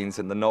great scenes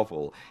in the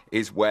novel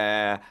is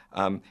where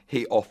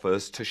he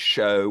offers to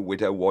show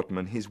Widow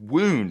Wadman his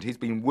wound. He's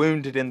been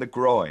wounded in the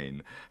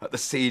groin at the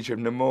siege of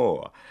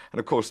Namur. And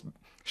of course,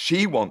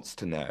 she wants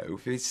to know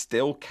if he's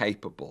still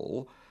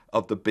capable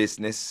of the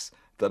business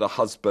that a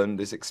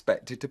husband is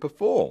expected to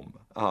perform.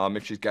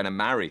 If she's going to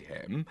marry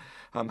him,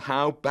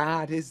 how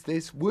bad is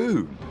this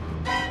wound?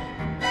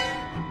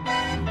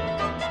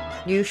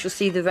 You shall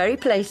see the very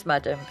place,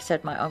 madam,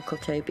 said my Uncle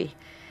Toby.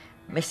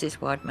 Mrs.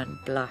 Wadman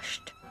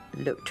blushed,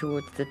 looked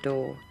towards the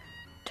door,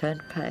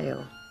 turned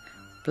pale,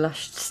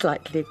 blushed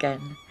slightly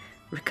again,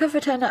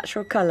 recovered her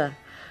natural colour,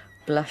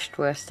 blushed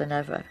worse than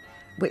ever,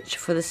 which,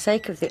 for the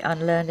sake of the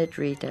unlearned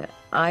reader,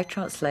 I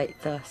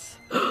translate thus: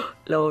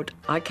 Lord,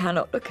 I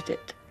cannot look at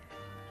it.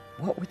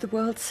 What would the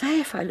world say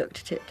if I looked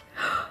at it?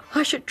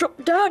 I should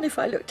drop down if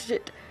I looked at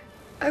it.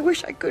 I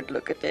wish I could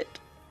look at it.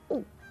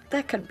 Oh,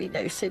 there can be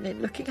no sin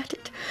in looking at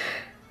it.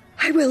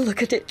 I will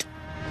look at it.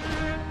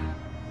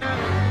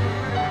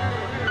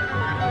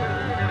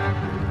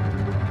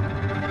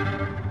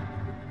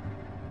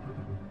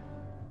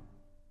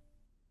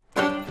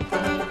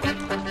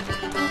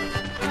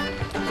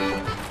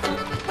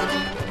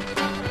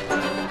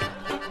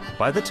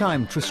 By the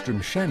time Tristram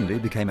Shandy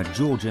became a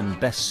Georgian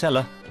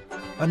bestseller,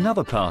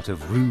 another part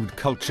of rude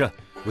culture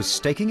was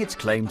staking its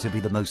claim to be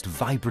the most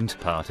vibrant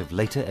part of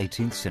later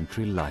 18th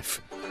century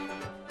life.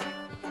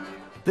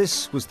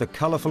 This was the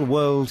colourful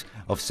world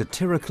of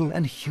satirical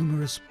and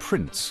humorous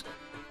prints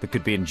that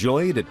could be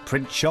enjoyed at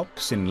print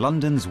shops in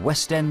London's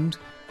West End,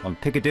 on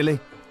Piccadilly,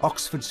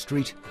 Oxford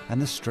Street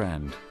and the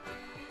Strand.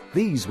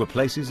 These were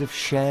places of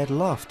shared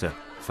laughter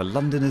for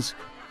Londoners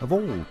of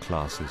all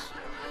classes.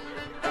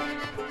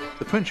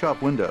 The print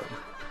shop window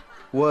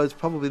was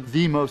probably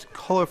the most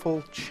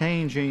colourful,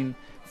 changing,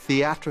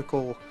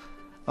 theatrical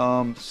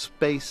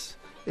space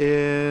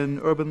in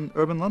urban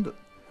London.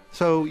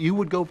 So you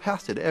would go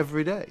past it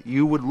every day.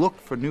 You would look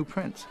for new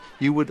prints.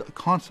 You would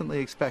constantly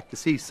expect to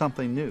see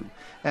something new.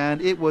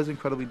 And it was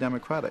incredibly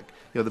democratic.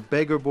 You know, the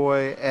beggar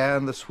boy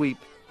and the sweep,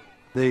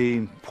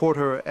 the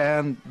porter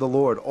and the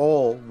lord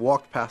all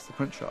walked past the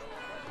print shop.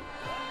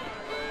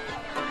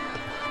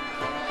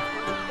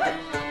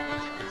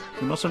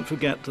 You mustn't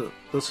forget that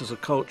this is a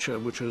culture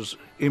which is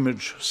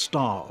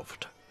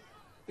image-starved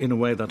in a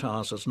way that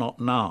ours is not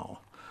now.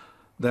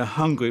 They're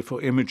hungry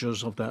for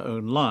images of their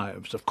own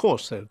lives. Of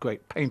course, they're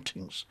great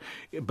paintings,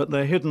 but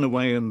they're hidden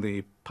away in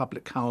the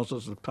public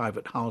houses, the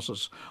private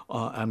houses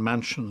and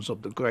mansions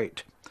of the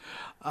great.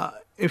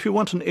 If you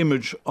want an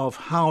image of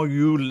how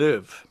you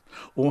live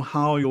or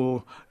how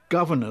your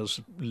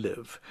governors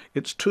live,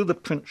 it's to the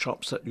print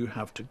shops that you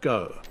have to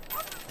go.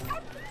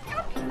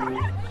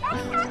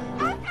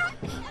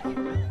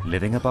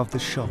 Living above the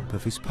shop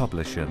of his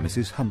publisher,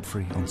 Mrs.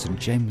 Humphrey, on St.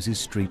 James's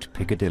Street,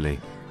 Piccadilly,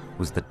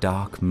 was the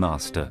dark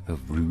master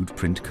of rude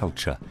print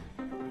culture,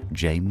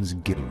 James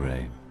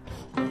Gillray.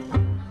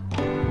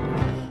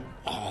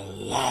 I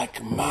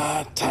like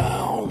my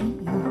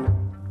town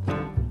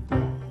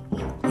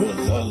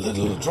with a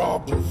little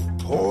drop of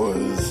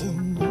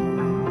poison.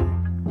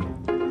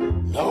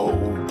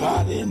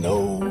 Nobody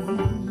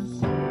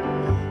knows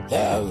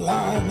they're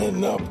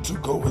lining up to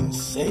go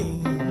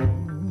insane.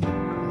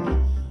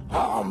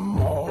 I'm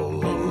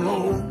all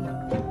alone.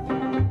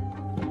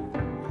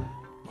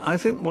 I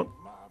think what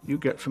you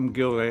get from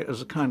Gillray is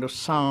a kind of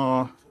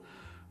sour,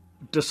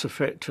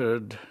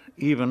 disaffected,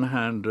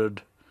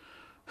 even-handed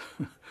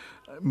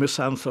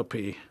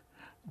misanthropy,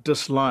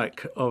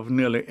 dislike of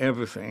nearly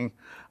everything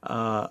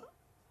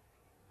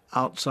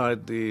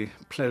outside the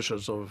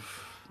pleasures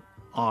of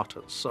art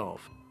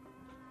itself.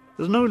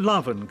 There's no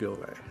love in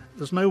Gillray.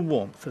 There's no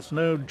warmth. There's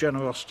no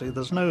generosity.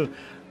 There's no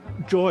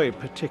joy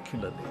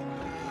particularly.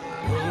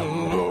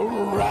 The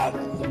rat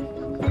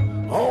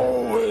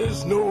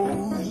always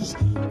knows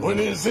when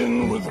he's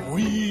in with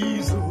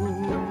weasels.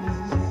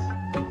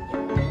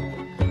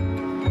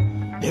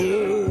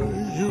 Here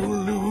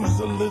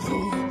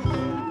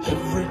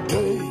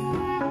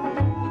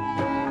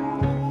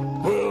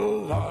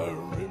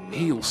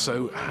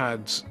also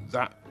had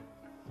that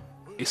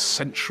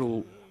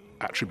essential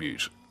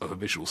attribute of a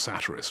visual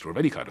satirist, or of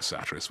any kind of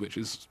satirist, which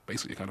is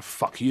basically a kind of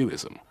fuck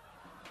youism.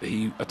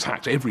 He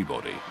attacked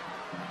everybody.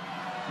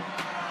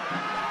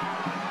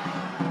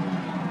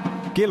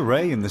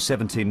 Gillray in the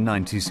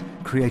 1790s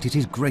created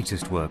his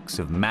greatest works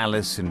of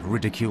malice and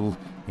ridicule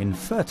in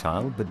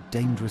fertile but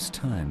dangerous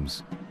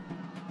times.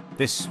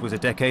 This was a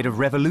decade of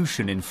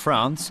revolution in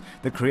France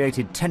that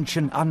created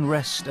tension,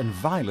 unrest and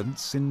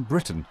violence in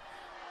Britain.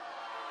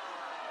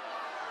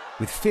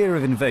 With fear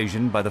of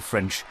invasion by the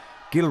French,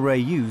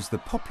 Gillray used the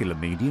popular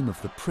medium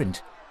of the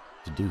print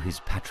to do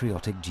his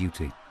patriotic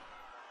duty.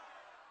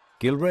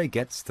 Gillray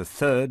gets the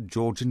third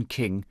Georgian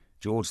king,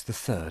 George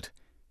III,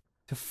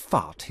 to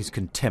fart his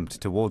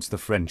contempt towards the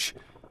French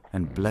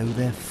and blow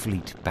their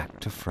fleet back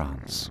to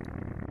France.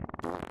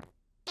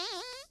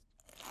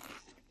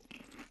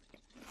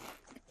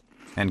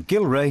 And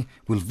Gillray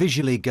will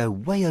visually go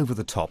way over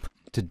the top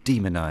to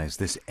demonise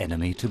this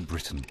enemy to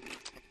Britain.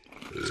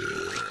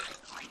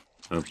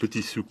 Un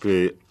petit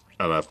souper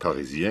à la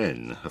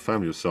parisienne, a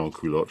family of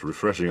sans-culottes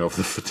refreshing off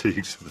the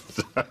fatigues of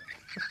the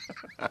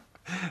day.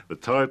 The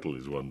title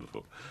is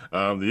wonderful.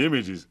 The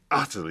image is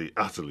utterly,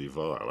 utterly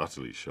vile,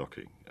 utterly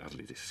shocking,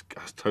 utterly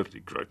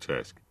totally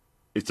grotesque.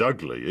 It's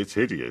ugly, it's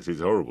hideous,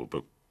 it's horrible,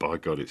 but by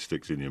God, it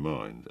sticks in your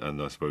mind.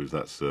 And I suppose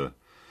that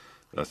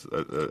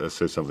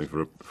says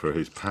something for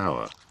his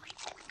power.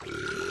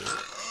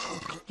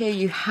 Here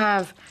you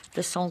have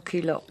the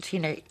sans-culotte, you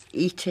know,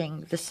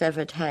 eating the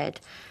severed head.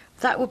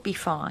 That would be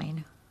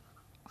fine,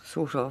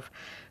 sort of.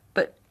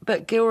 But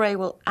Gillray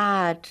will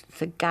add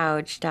the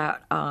gouged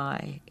out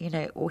eye, you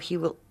know, or he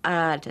will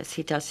add, as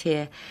he does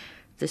here,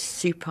 the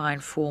supine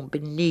form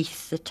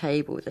beneath the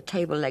table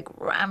leg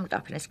rammed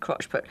up in his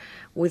crotch, but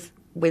with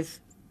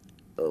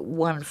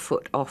 1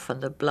 foot off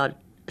and the blood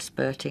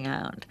spurting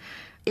out.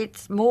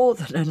 It's more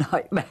than a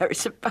nightmare.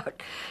 It's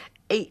about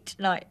 8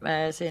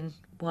 nightmares in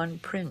one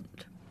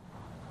print.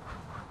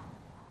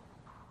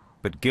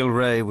 But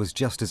Gillray was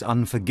just as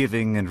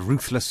unforgiving and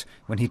ruthless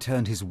when he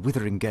turned his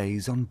withering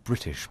gaze on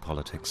British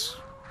politics.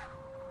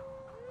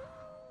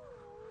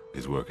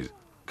 His work is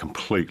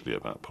completely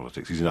about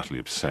politics. He's utterly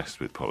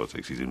obsessed with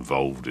politics. He's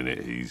involved in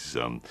it. He's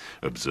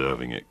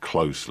observing it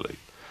closely.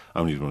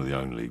 He's one of the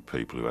only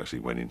people who actually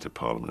went into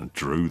Parliament and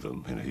drew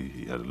them. You know,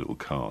 he had a little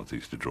card he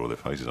used to draw their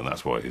faces, and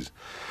that's why his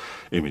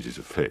images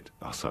of Pitt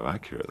are so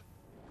accurate.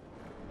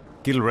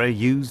 Gillray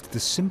used the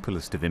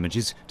simplest of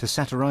images to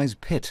satirise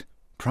Pitt,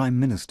 Prime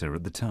Minister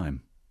at the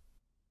time.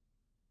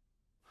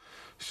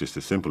 It's just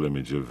a simple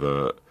image of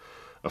a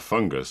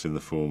fungus in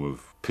the form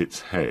of Pitt's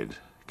head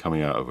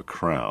coming out of a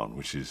crown,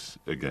 which is,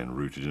 again,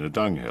 rooted in a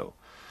dunghill.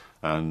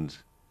 And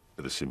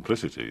the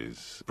simplicity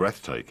is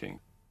breathtaking.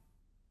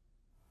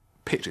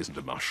 Pitt isn't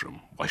a mushroom.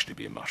 Why should he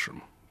be a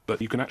mushroom?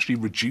 But you can actually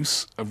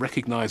reduce a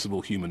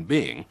recognisable human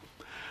being,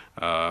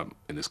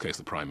 in this case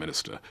the Prime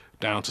Minister,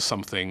 down to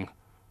something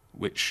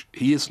which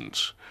he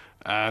isn't.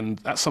 And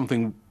that's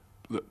something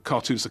that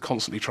cartoonists are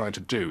constantly trying to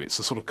do. It's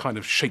a sort of kind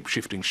of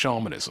shape-shifting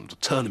shamanism, to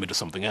turn him into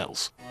something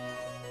else.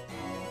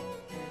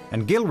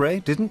 And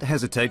Gillray didn't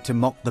hesitate to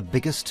mock the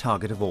biggest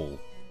target of all,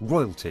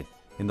 royalty,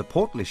 in the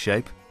portly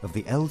shape of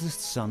the eldest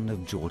son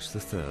of George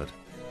III.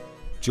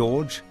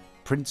 George,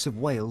 Prince of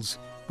Wales,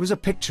 was a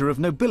picture of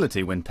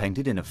nobility when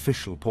painted in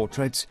official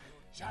portraits.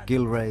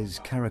 Gillray's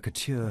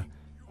caricature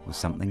was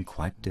something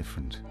quite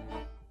different.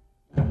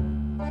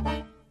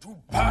 To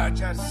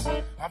purge us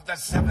of the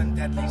 7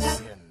 deadly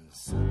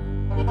sins.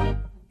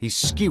 He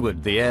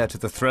skewered the heir to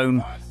the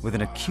throne with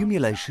an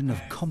accumulation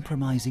of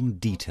compromising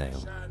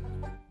detail.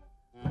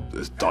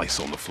 There's dice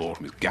on the floor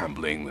from his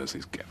gambling. There's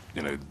his,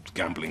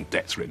 gambling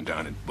debts written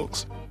down in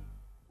books.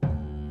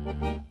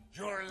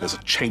 There's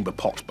a chamber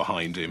pot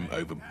behind him,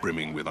 over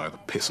brimming with either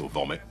piss or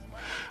vomit.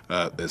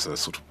 There's a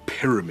sort of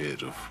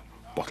pyramid of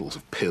bottles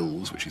of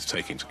pills which he's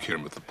taking to cure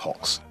him of the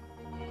pox.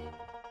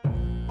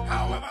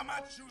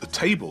 The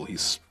table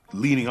he's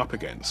leaning up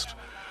against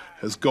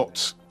has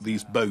got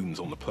these bones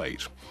on the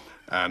plate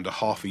and a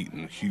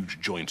half-eaten huge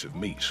joint of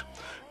meat.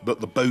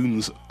 But the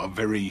bones are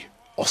very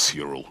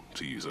ossural,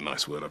 to use a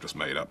nice word I've just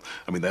made up.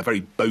 I mean, they're very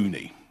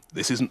bony.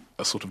 This isn't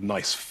a sort of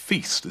nice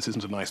feast. This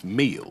isn't a nice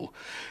meal.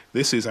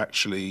 This is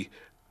actually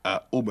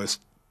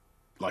almost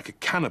like a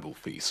cannibal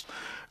feast.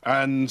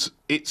 And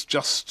it's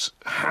just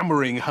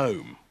hammering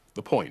home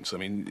the point. I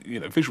mean,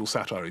 visual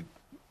satire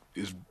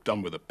is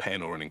done with a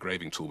pen or an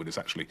engraving tool, but it's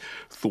actually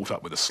thought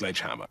up with a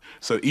sledgehammer.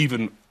 So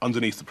even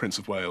underneath the Prince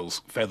of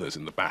Wales' feathers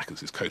in the back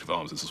as his coat of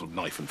arms, there's a sort of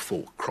knife and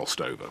fork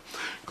crossed over,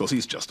 because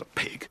he's just a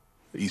pig.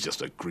 He's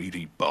just a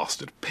greedy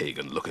bastard pig,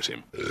 and look at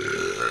him.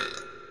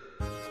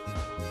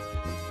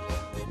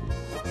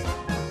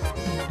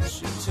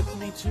 She took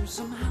me to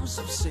some house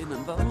of sin,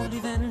 and boldly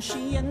then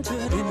she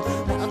entered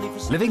in.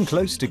 Living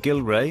close to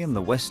Gillray in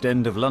the West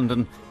End of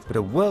London, but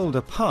a world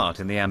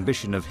apart in the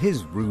ambition of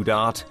his rude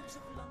art,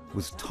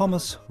 was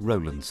Thomas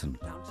Rowlandson.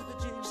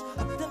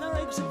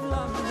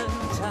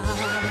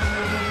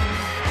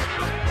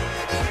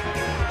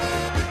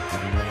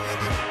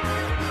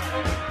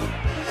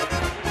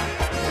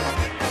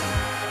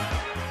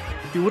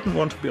 You wouldn't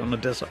want to be on a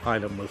desert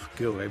island with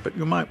Gillray, but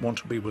you might want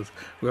to be with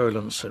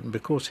Rowlandson,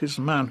 because he's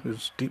a man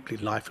who's deeply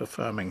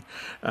life-affirming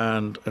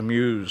and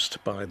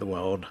amused by the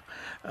world.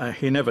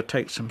 He never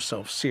takes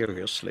himself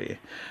seriously.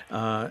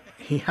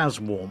 He has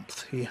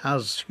warmth, he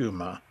has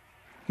humour.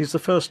 He's the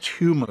first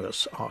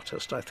humorous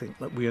artist, I think,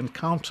 that we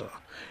encounter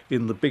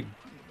in the big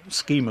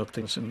scheme of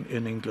things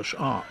in English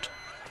art.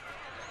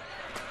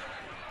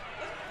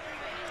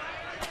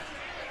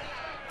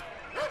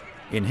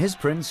 In his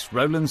prints,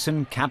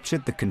 Rowlandson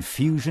captured the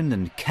confusion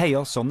and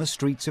chaos on the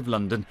streets of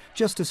London,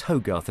 just as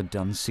Hogarth had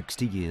done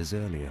 60 years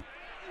earlier.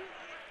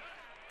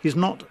 He's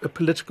not a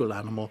political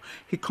animal.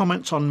 He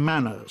comments on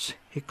manners.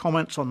 He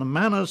comments on the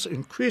manners,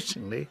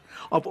 increasingly,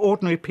 of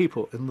ordinary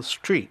people in the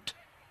street.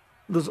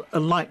 There's a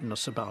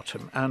lightness about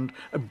him and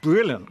a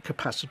brilliant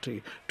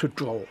capacity to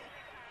draw.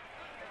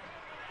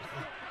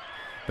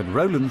 But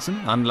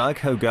Rowlandson, unlike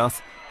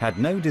Hogarth, had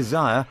no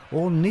desire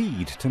or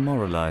need to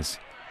moralise.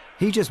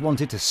 He just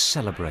wanted to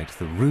celebrate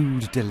the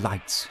rude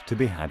delights to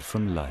be had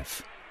from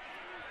life.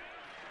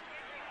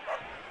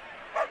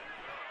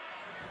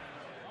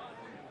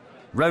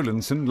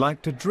 Rowlandson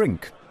liked to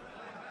drink,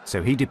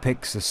 so he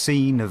depicts a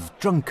scene of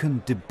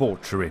drunken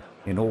debauchery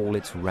in all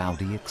its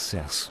rowdy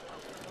excess.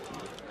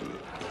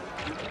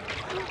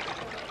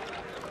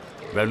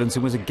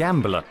 Rowlandson was a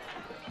gambler,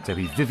 so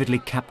he vividly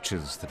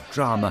captures the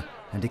drama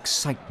and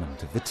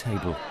excitement of the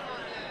table.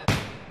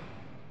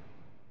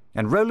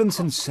 And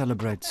Rowlandson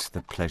celebrates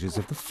the pleasures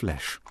of the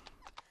flesh.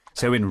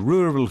 So in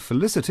Rural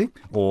Felicity,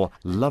 or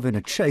Love in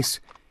a Chase,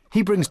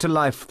 he brings to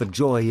life the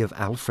joy of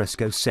al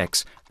fresco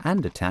sex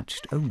and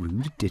attached a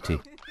rude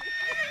ditty.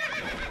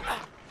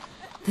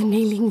 The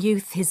kneeling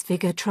youth his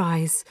vigour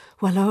tries,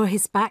 while o'er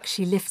his back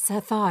she lifts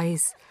her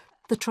thighs.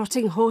 The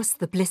trotting horse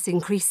the bliss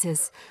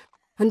increases,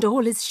 and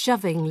all is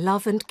shoving,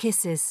 love and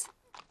kisses.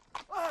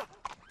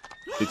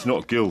 It's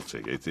not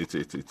guilty.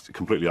 It's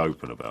completely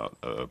open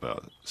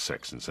about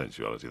sex and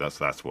sensuality.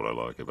 That's what I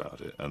like about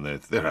it. And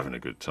they're having a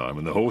good time,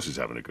 and the horse is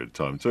having a good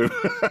time too.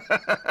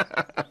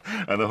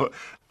 And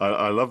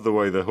I love the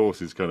way the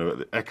horse is kind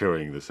of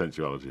echoing the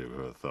sensuality of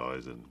her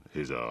thighs and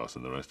his arse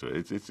and the rest of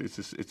it.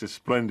 It's a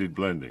splendid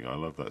blending. I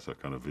love that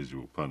kind of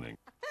visual punning.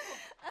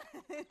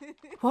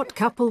 What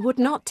couple would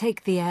not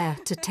take the air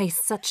to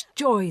taste such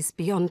joys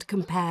beyond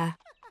compare?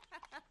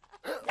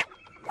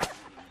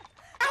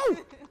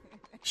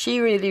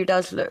 She really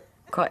does look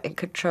quite in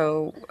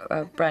control,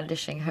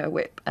 brandishing her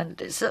whip,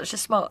 and it's such a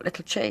smart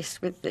little chase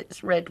with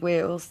its red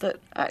wheels that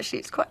actually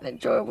it's quite an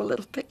enjoyable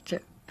little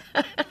picture.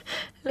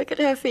 Look at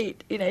her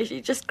feet, you know,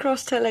 she just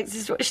crossed her legs.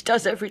 This is what she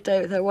does every day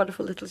with her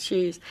wonderful little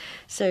shoes.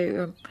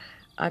 So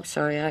I'm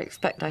sorry, I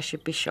expect I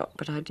should be shocked,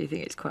 but I do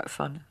think it's quite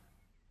fun.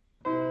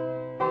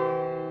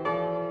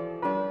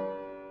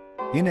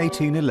 In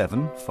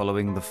 1811,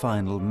 following the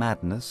final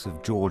madness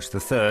of George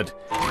III,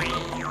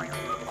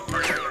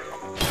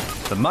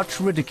 the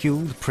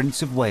much-ridiculed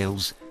Prince of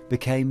Wales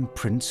became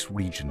Prince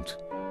Regent.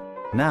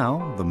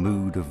 Now the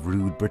mood of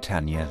rude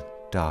Britannia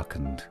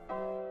darkened.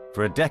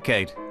 For a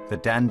decade, the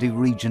dandy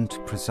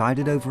regent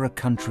presided over a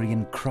country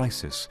in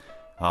crisis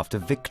after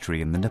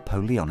victory in the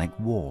Napoleonic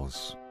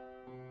Wars.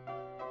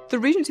 The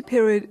Regency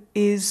period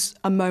is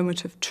a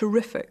moment of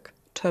terrific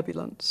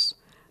turbulence.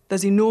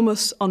 There's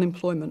enormous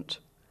unemployment.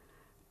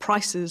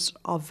 Prices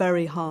are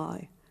very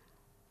high.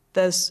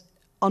 There's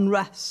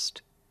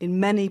unrest in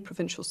many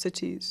provincial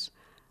cities.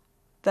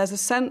 There's a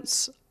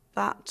sense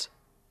that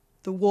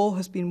the war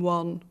has been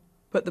won,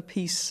 but the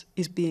peace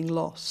is being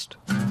lost.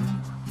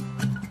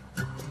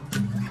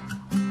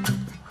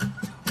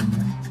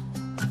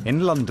 In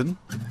London,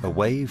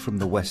 away from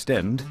the West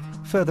End,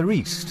 further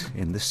east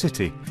in the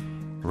city,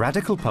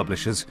 radical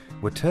publishers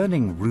were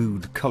turning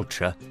rude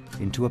culture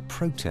into a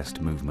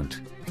protest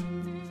movement.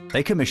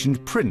 They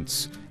commissioned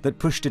prints that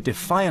pushed a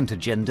defiant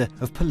agenda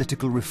of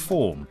political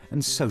reform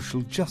and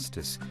social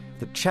justice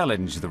that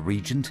challenged the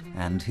regent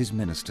and his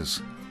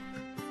ministers.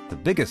 The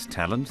biggest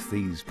talent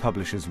these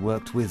publishers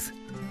worked with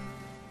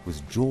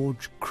was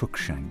George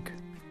Cruikshank.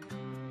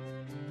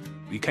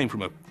 He came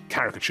from a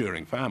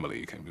caricaturing family,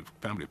 he came from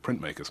a family of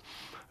printmakers,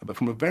 but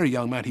from a very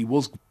young man he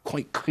was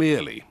quite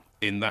clearly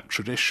in that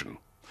tradition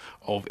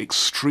of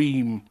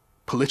extreme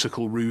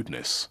political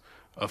rudeness,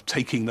 of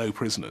taking no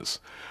prisoners,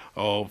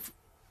 of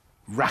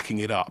racking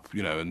it up,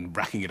 you know, and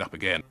racking it up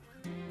again.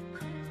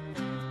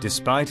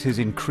 Despite his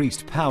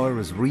increased power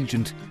as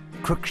regent,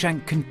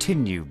 Cruikshank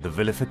continued the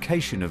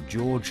vilification of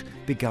George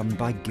begun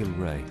by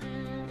Gillray.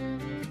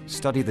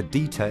 Study the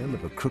detail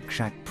of a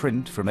Cruikshank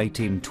print from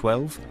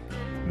 1812,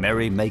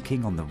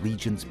 merry-making on the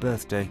regent's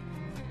birthday,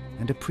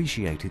 and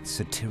appreciate its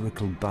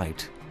satirical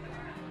bite,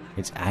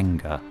 its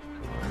anger.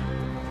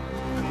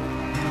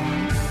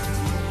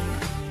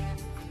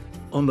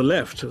 On the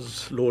left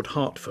is Lord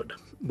Hertford,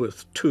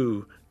 with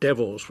two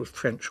devils with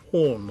French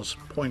horns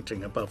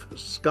pointing above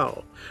his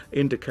skull,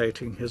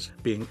 indicating his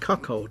being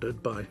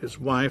cuckolded by his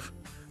wife,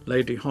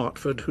 Lady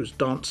Hertford, who's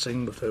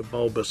dancing with her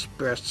bulbous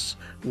breasts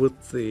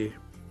with the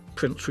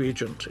Prince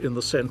Regent in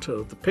the centre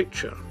of the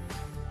picture.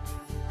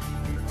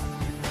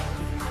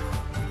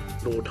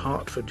 Lord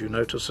Hertford, you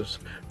notice, is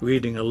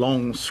reading a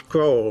long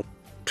scroll.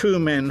 2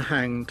 men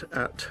hanged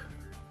at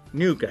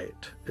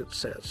Newgate, it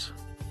says.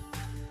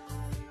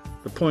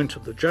 The point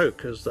of the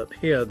joke is that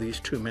here these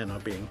 2 men are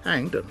being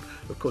hanged, and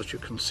of course you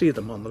can see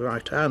them on the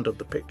right hand of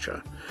the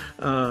picture,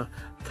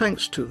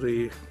 thanks to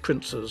the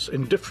prince's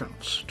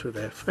indifference to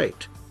their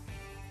fate.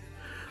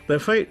 Their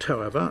fate,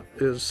 however,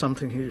 is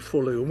something he's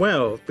fully aware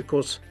of,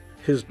 because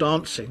his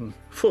dancing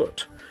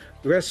foot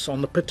rests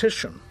on the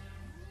petition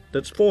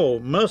that's for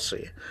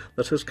mercy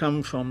that has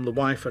come from the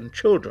wife and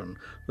children,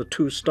 the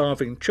 2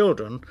 starving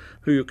children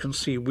who you can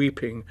see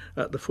weeping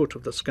at the foot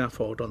of the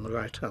scaffold on the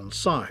right-hand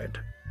side.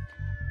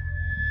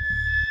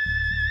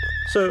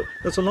 So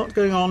there's a lot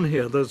going on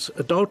here. There's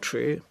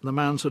adultery. The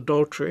man's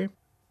adultery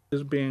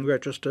is being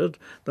registered.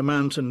 The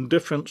man's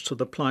indifference to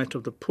the plight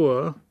of the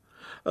poor.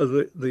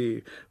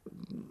 The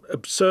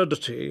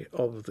absurdity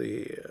of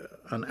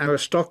an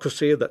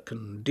aristocracy that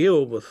can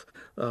deal with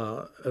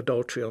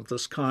adultery of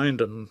this kind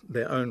and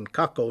their own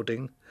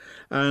cuckolding,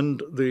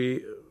 and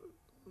the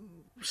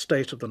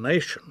state of the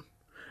nation,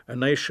 a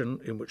nation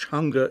in which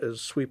hunger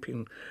is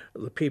sweeping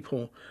the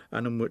people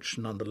and in which,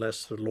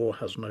 nonetheless, the law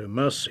has no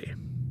mercy.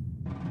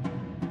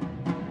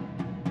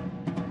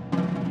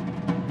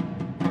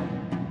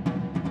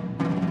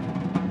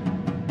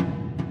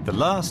 The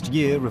last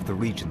year of the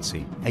Regency,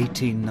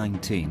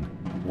 1819,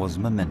 was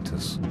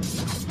momentous.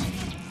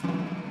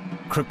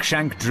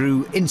 Cruikshank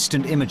drew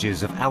instant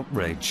images of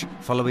outrage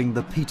following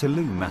the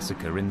Peterloo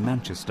massacre in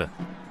Manchester.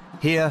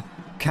 Here,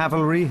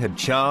 cavalry had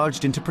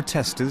charged into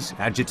protesters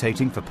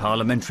agitating for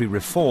parliamentary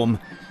reform,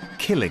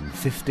 killing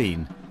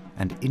 15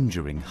 and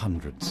injuring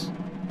hundreds.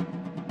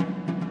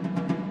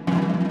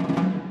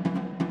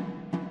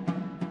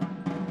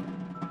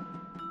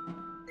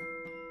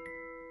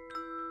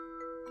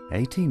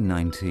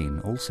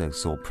 1819 also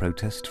saw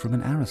protest from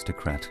an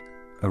aristocrat,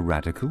 a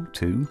radical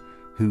too,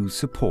 who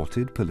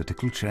supported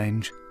political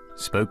change,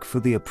 spoke for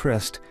the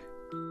oppressed,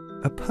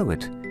 a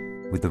poet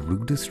with the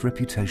rudest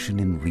reputation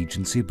in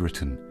Regency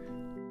Britain,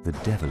 the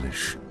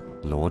devilish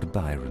Lord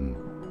Byron.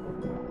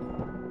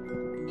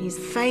 He's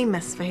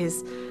famous for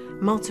his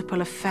multiple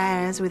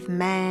affairs with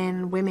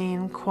men,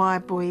 women, choir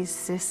boys,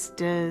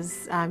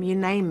 sisters, you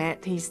name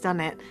it, he's done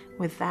it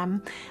with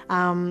them.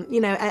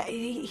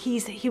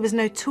 He was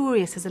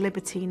notorious as a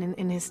libertine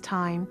in his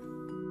time.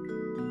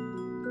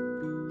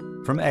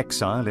 From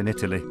exile in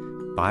Italy,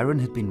 Byron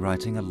had been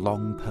writing a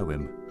long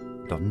poem,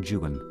 Don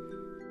Juan,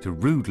 to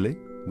rudely,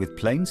 with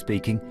plain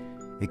speaking,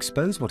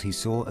 expose what he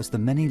saw as the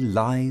many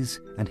lies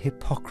and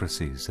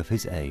hypocrisies of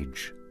his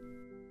age.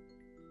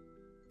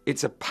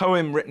 It's a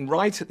poem written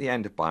right at the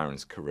end of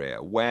Byron's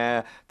career,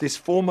 where this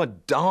former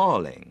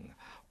darling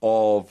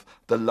of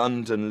the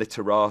London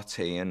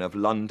literati and of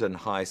London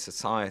high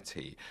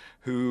society,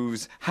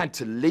 who's had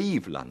to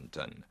leave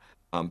London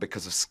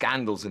because of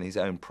scandals in his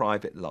own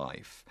private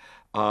life,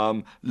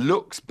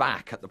 looks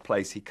back at the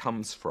place he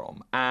comes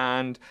from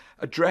and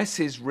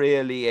addresses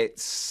really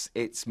its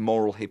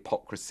moral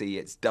hypocrisy,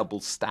 its double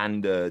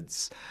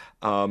standards,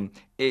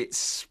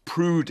 its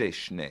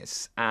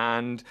prudishness,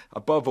 and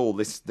above all,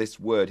 this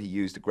word he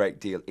used a great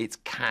deal, its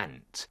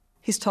cant.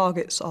 His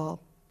targets are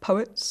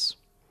poets,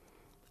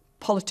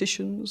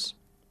 politicians,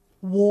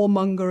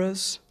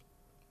 warmongers,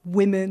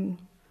 women,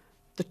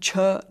 the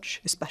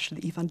church, especially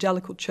the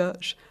evangelical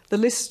church. The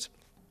list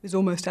is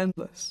almost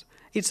endless.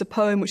 It's a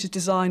poem which is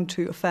designed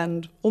to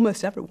offend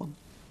almost everyone.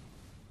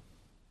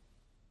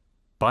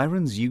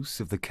 Byron's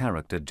use of the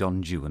character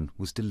Don Juan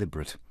was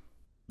deliberate.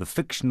 The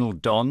fictional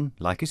Don,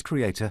 like his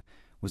creator,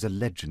 was a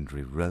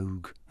legendary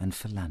rogue and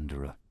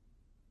philanderer.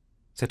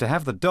 So to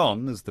have the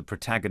Don as the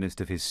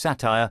protagonist of his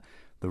satire,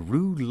 the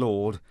rude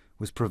lord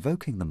was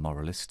provoking the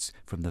moralists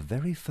from the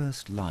very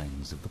first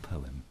lines of the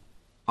poem.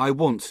 I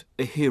want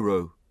a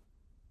hero,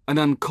 an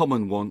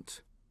uncommon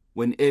want,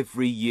 when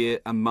every year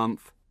and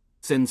month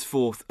sends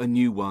forth a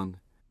new one,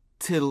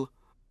 till,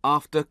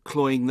 after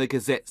cloying the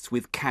gazettes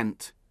with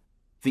cant,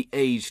 the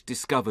age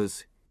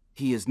discovers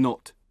he is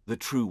not the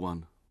true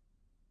one.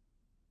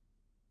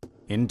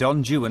 In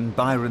Don Juan,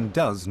 Byron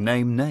does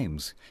name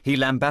names. He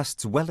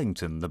lambasts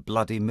Wellington, the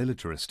bloody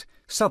militarist,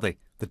 Southey,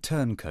 the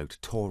turncoat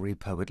Tory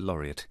poet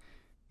laureate,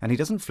 and he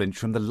doesn't flinch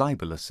from the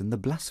libellous and the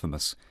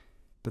blasphemous.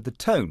 But the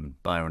tone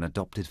Byron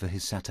adopted for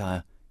his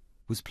satire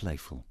was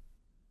playful.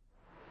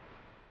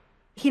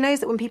 He knows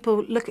that when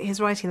people look at his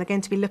writing, they're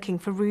going to be looking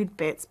for rude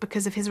bits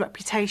because of his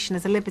reputation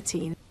as a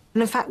libertine.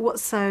 And in fact,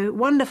 what's so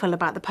wonderful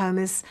about the poem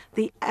is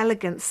the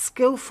elegant,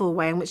 skillful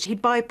way in which he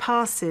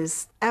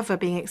bypasses ever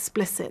being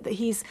explicit, that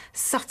he's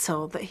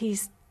subtle, that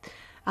he's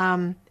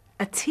a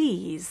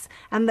tease,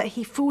 and that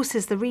he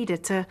forces the reader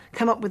to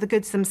come up with the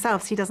goods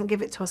themselves. He doesn't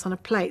give it to us on a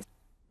plate.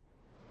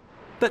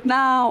 But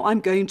now I'm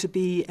going to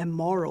be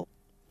immoral.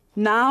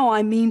 Now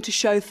I mean to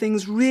show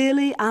things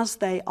really as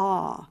they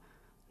are,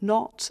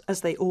 not as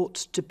they ought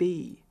to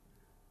be.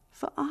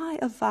 For I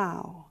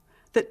avow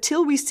that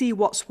till we see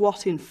what's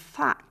what in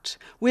fact,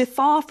 we're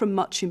far from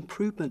much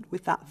improvement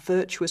with that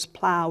virtuous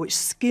plough which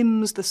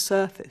skims the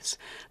surface,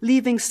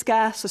 leaving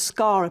scarce a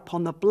scar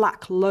upon the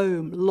black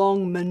loam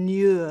long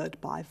manured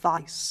by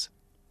vice,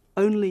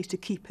 only to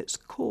keep its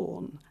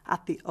corn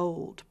at the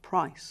old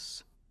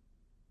price.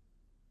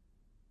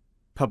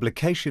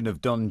 Publication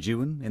of Don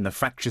Juan in the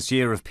fractious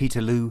year of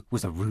Peterloo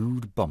was a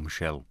rude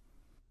bombshell.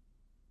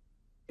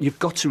 You've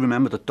got to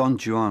remember that Don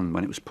Juan,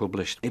 when it was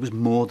published, it was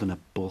more than a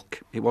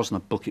book. It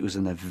wasn't a book, it was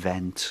an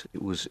event.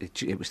 It was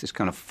this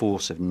kind of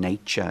force of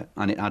nature,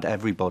 and it had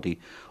everybody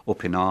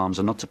up in arms.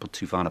 And not to put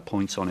too fine a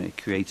point on it,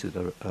 it created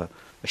a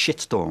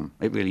shitstorm.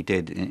 It really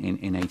did in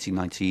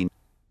 1819.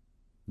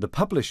 The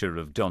publisher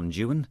of Don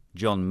Juan,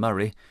 John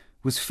Murray,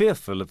 was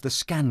fearful of the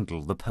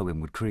scandal the poem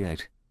would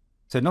create.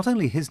 So not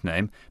only his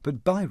name,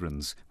 but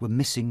Byron's were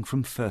missing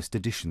from first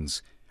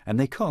editions, and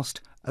they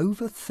cost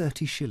over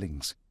 30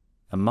 shillings,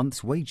 a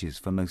month's wages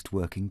for most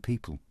working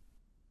people.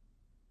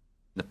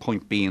 The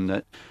point being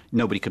that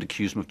nobody could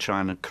accuse him of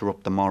trying to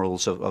corrupt the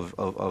morals of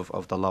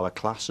the lower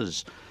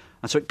classes.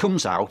 And so it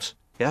comes out,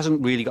 it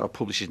hasn't really got a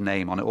publisher's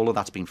name on it, all of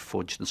that's been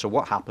fudged. And so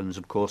what happens,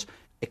 of course,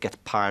 it gets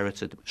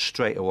pirated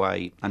straight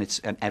away,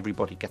 and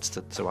everybody gets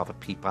to have a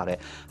peep at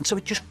it. And so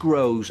it just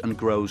grows and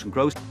grows and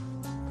grows.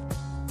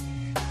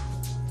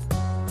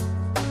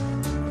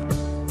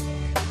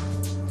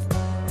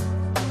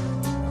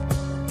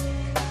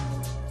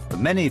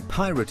 Many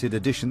pirated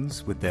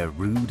editions, with their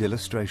rude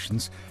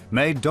illustrations,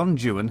 made Don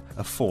Juan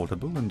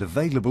affordable and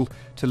available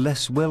to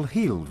less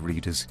well-heeled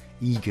readers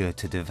eager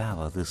to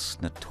devour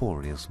this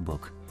notorious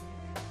book.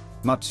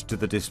 Much to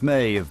the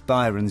dismay of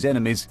Byron's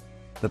enemies,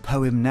 the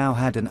poem now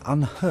had an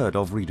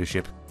unheard-of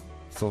readership,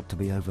 thought to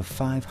be over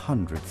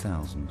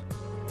 500,000.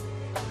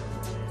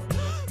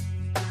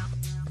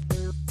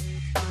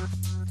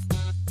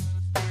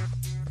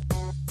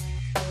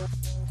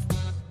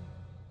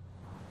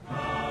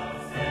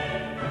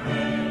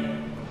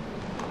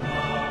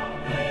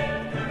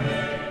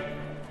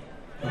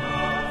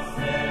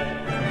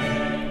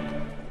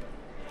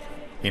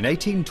 In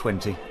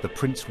 1820, the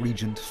Prince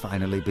Regent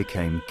finally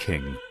became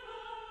king.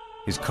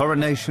 His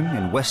coronation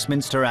in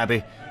Westminster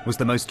Abbey was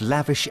the most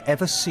lavish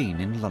ever seen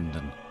in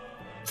London.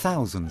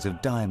 Thousands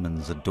of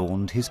diamonds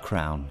adorned his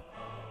crown.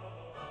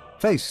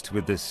 Faced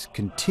with this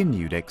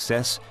continued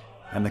excess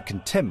and the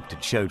contempt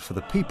it showed for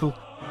the people,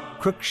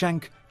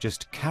 Cruikshank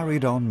just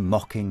carried on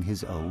mocking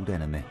his old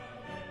enemy.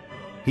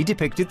 He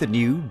depicted the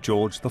new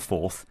George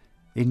IV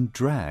in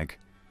drag,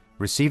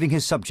 receiving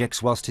his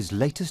subjects whilst his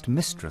latest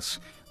mistress,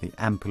 the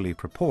amply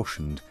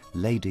proportioned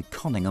Lady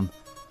Conyngham,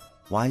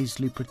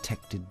 wisely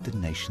protected the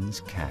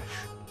nation's cash.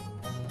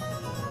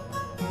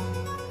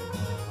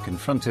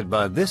 Confronted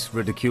by this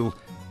ridicule,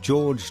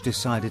 George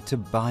decided to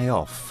buy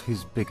off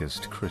his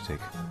biggest critic.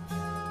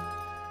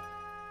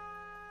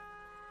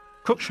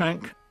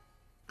 Cruikshank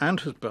and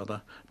his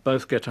brother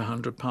both get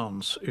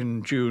 £100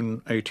 in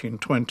June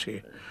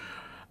 1820,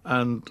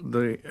 and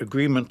the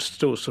agreement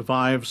still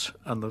survives,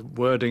 and the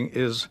wording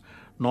is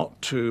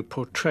not to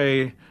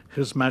portray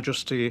His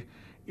Majesty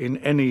in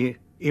any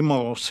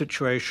immoral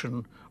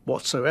situation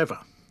whatsoever,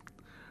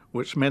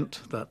 which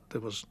meant that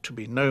there was to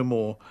be no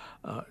more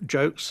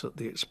jokes at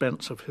the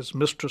expense of his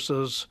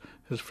mistresses,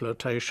 his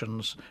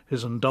flirtations,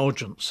 his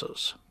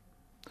indulgences.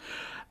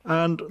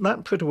 And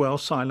that pretty well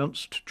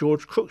silenced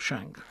George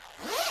Cruikshank,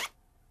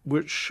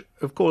 which,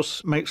 of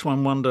course, makes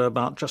one wonder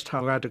about just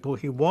how radical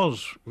he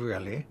was,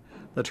 really,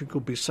 that he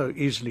could be so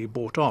easily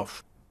bought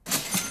off.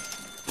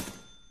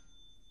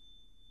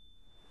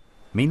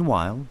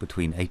 Meanwhile,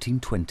 between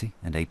 1820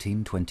 and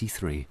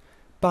 1823,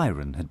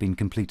 Byron had been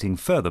completing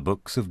further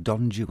books of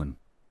Don Juan,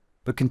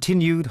 but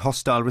continued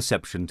hostile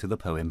reception to the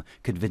poem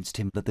convinced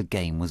him that the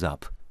game was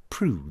up.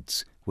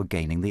 Prudes were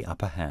gaining the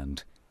upper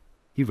hand.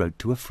 He wrote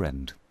to a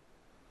friend.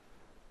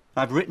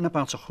 I've written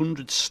about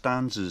 100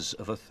 stanzas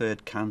of a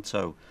third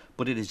canto,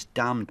 but it is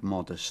damned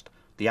modest.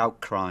 The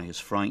outcry has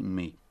frightened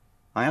me.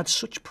 I had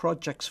such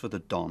projects for the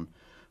Don,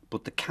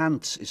 but the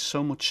cant is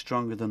so much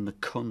stronger than the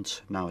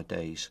cunt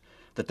nowadays,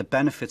 that the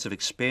benefit of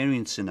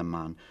experience in a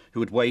man who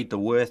had weighed the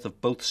worth of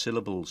both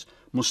syllables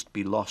must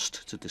be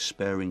lost to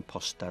despairing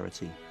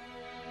posterity.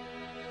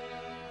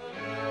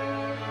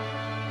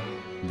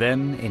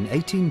 Then, in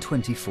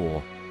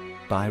 1824,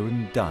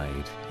 Byron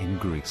died in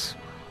Greece.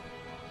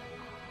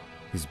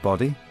 His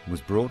body was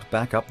brought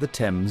back up the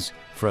Thames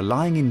for a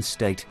lying in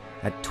state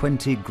at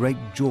 20 Great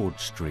George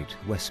Street,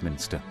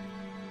 Westminster.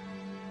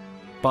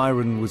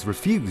 Byron was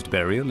refused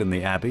burial in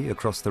the Abbey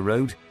across the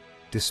road,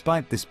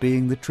 despite this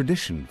being the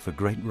tradition for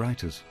great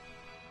writers.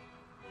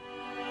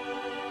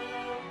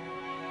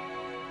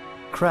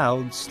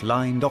 Crowds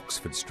lined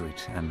Oxford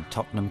Street and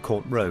Tottenham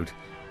Court Road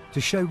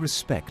to show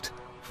respect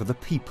for the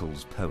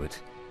people's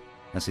poet,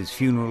 as his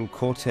funeral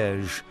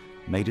cortege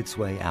made its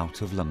way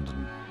out of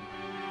London.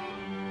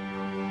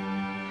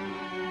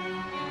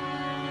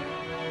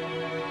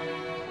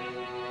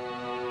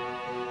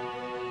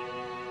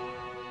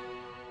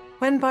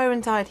 When Byron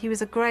died, he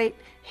was a great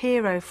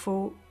hero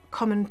for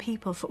common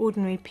people, for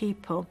ordinary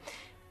people.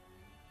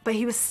 But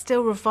he was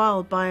still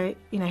reviled by,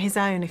 his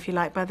own, if you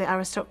like, by the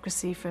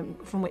aristocracy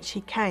from which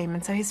he came.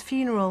 And so his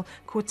funeral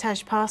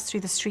cortege passed through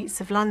the streets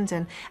of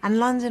London, and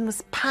London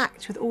was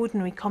packed with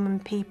ordinary common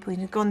people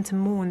who had gone to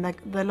mourn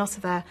the loss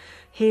of their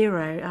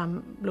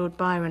hero, Lord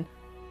Byron.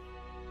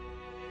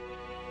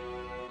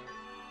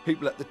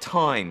 People at the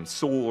time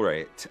saw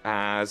it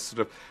as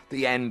sort of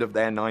the end of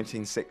their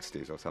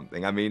 1960s or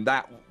something. I mean,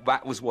 that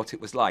was what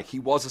it was like. He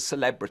was a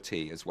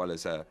celebrity as well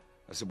as a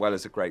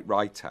great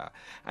writer.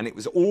 And it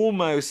was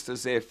almost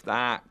as if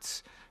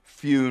that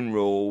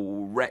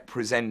funeral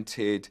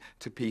represented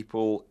to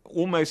people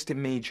almost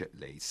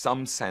immediately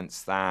some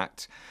sense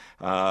that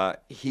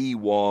he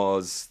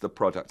was the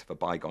product of a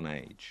bygone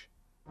age.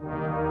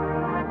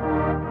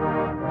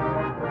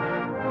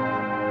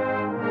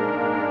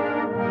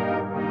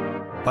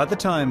 By the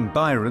time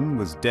Byron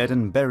was dead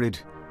and buried,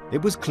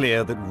 it was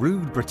clear that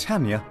rude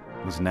Britannia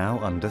was now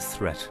under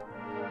threat.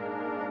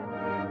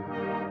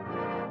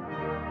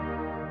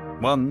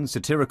 One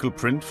satirical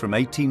print from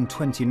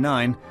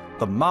 1829,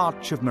 The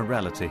March of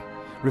Morality,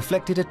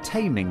 reflected a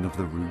taming of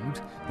the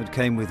rude that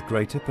came with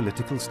greater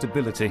political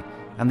stability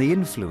and the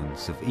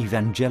influence of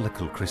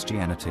evangelical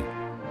Christianity.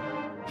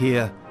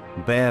 Here,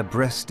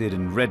 bare-breasted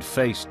and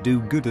red-faced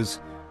do-gooders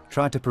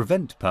tried to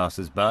prevent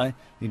passers-by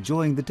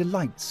enjoying the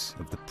delights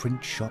of the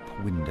print shop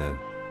window.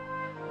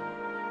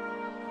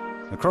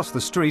 Across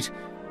the street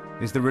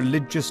is the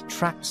Religious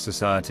Tract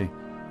Society.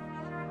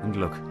 And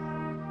look,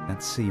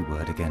 that C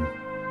word again.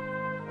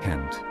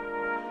 Cant.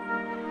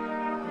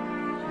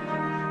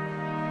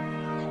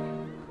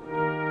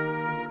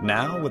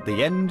 Now, at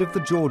the end of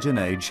the Georgian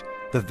age,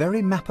 the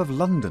very map of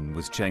London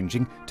was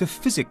changing to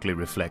physically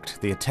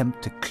reflect the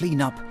attempt to clean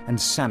up and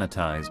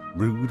sanitise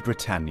rude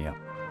Britannia.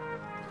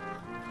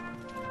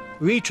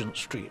 Regent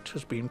Street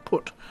has been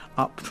put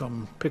up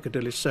from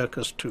Piccadilly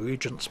Circus to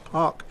Regent's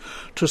Park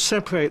to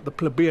separate the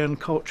plebeian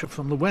culture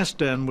from the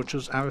West End, which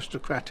is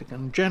aristocratic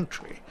and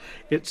gentry.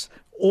 It's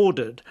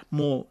ordered,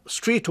 more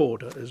street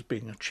order is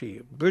being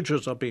achieved.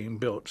 Bridges are being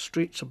built,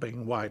 streets are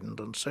being widened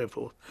and so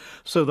forth,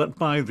 so that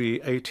by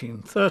the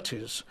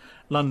 1830s,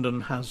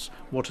 London has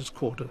what is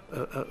called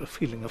a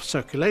feeling of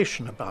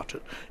circulation about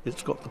it.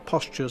 It's got the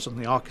postures and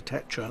the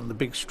architecture and the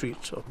big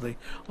streets of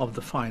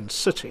the fine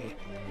city.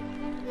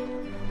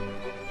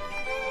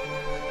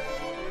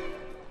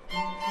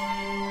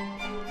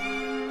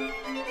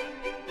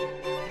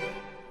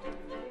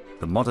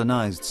 The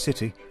modernised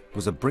city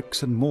was a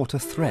bricks-and-mortar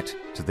threat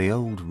to the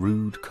old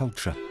rude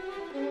culture.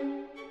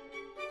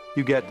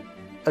 You get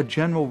a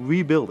general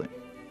rebuilding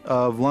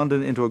of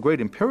London into a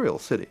great imperial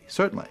city,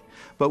 certainly,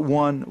 but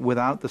one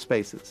without the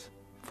spaces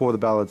for the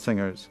ballad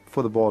singers,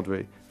 for the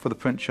Bawdy, for the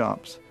print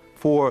shops,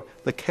 for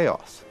the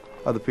chaos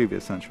of the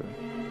previous century.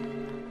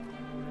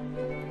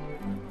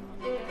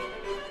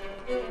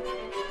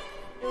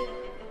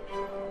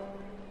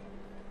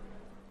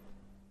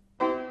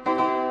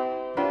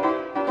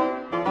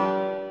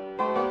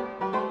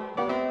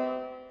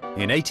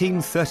 In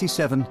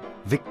 1837,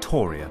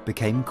 Victoria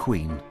became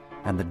queen,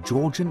 and the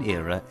Georgian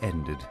era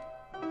ended.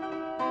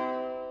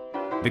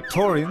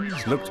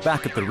 Victorians looked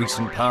back at the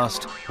recent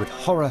past with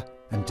horror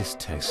and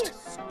distaste.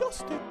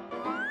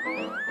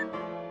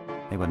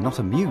 They were not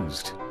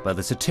amused by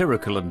the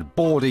satirical and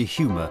bawdy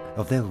humour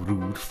of their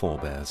rude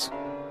forebears.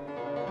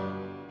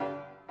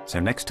 So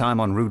next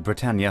time on Rude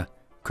Britannia,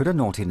 could a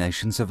naughty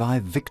nation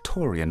survive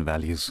Victorian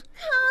values?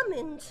 Come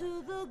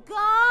into the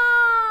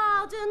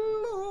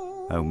garden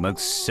moon. Oh,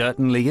 most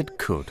certainly it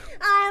could.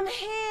 I am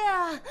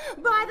here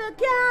by the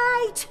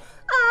gate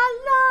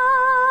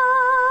alone.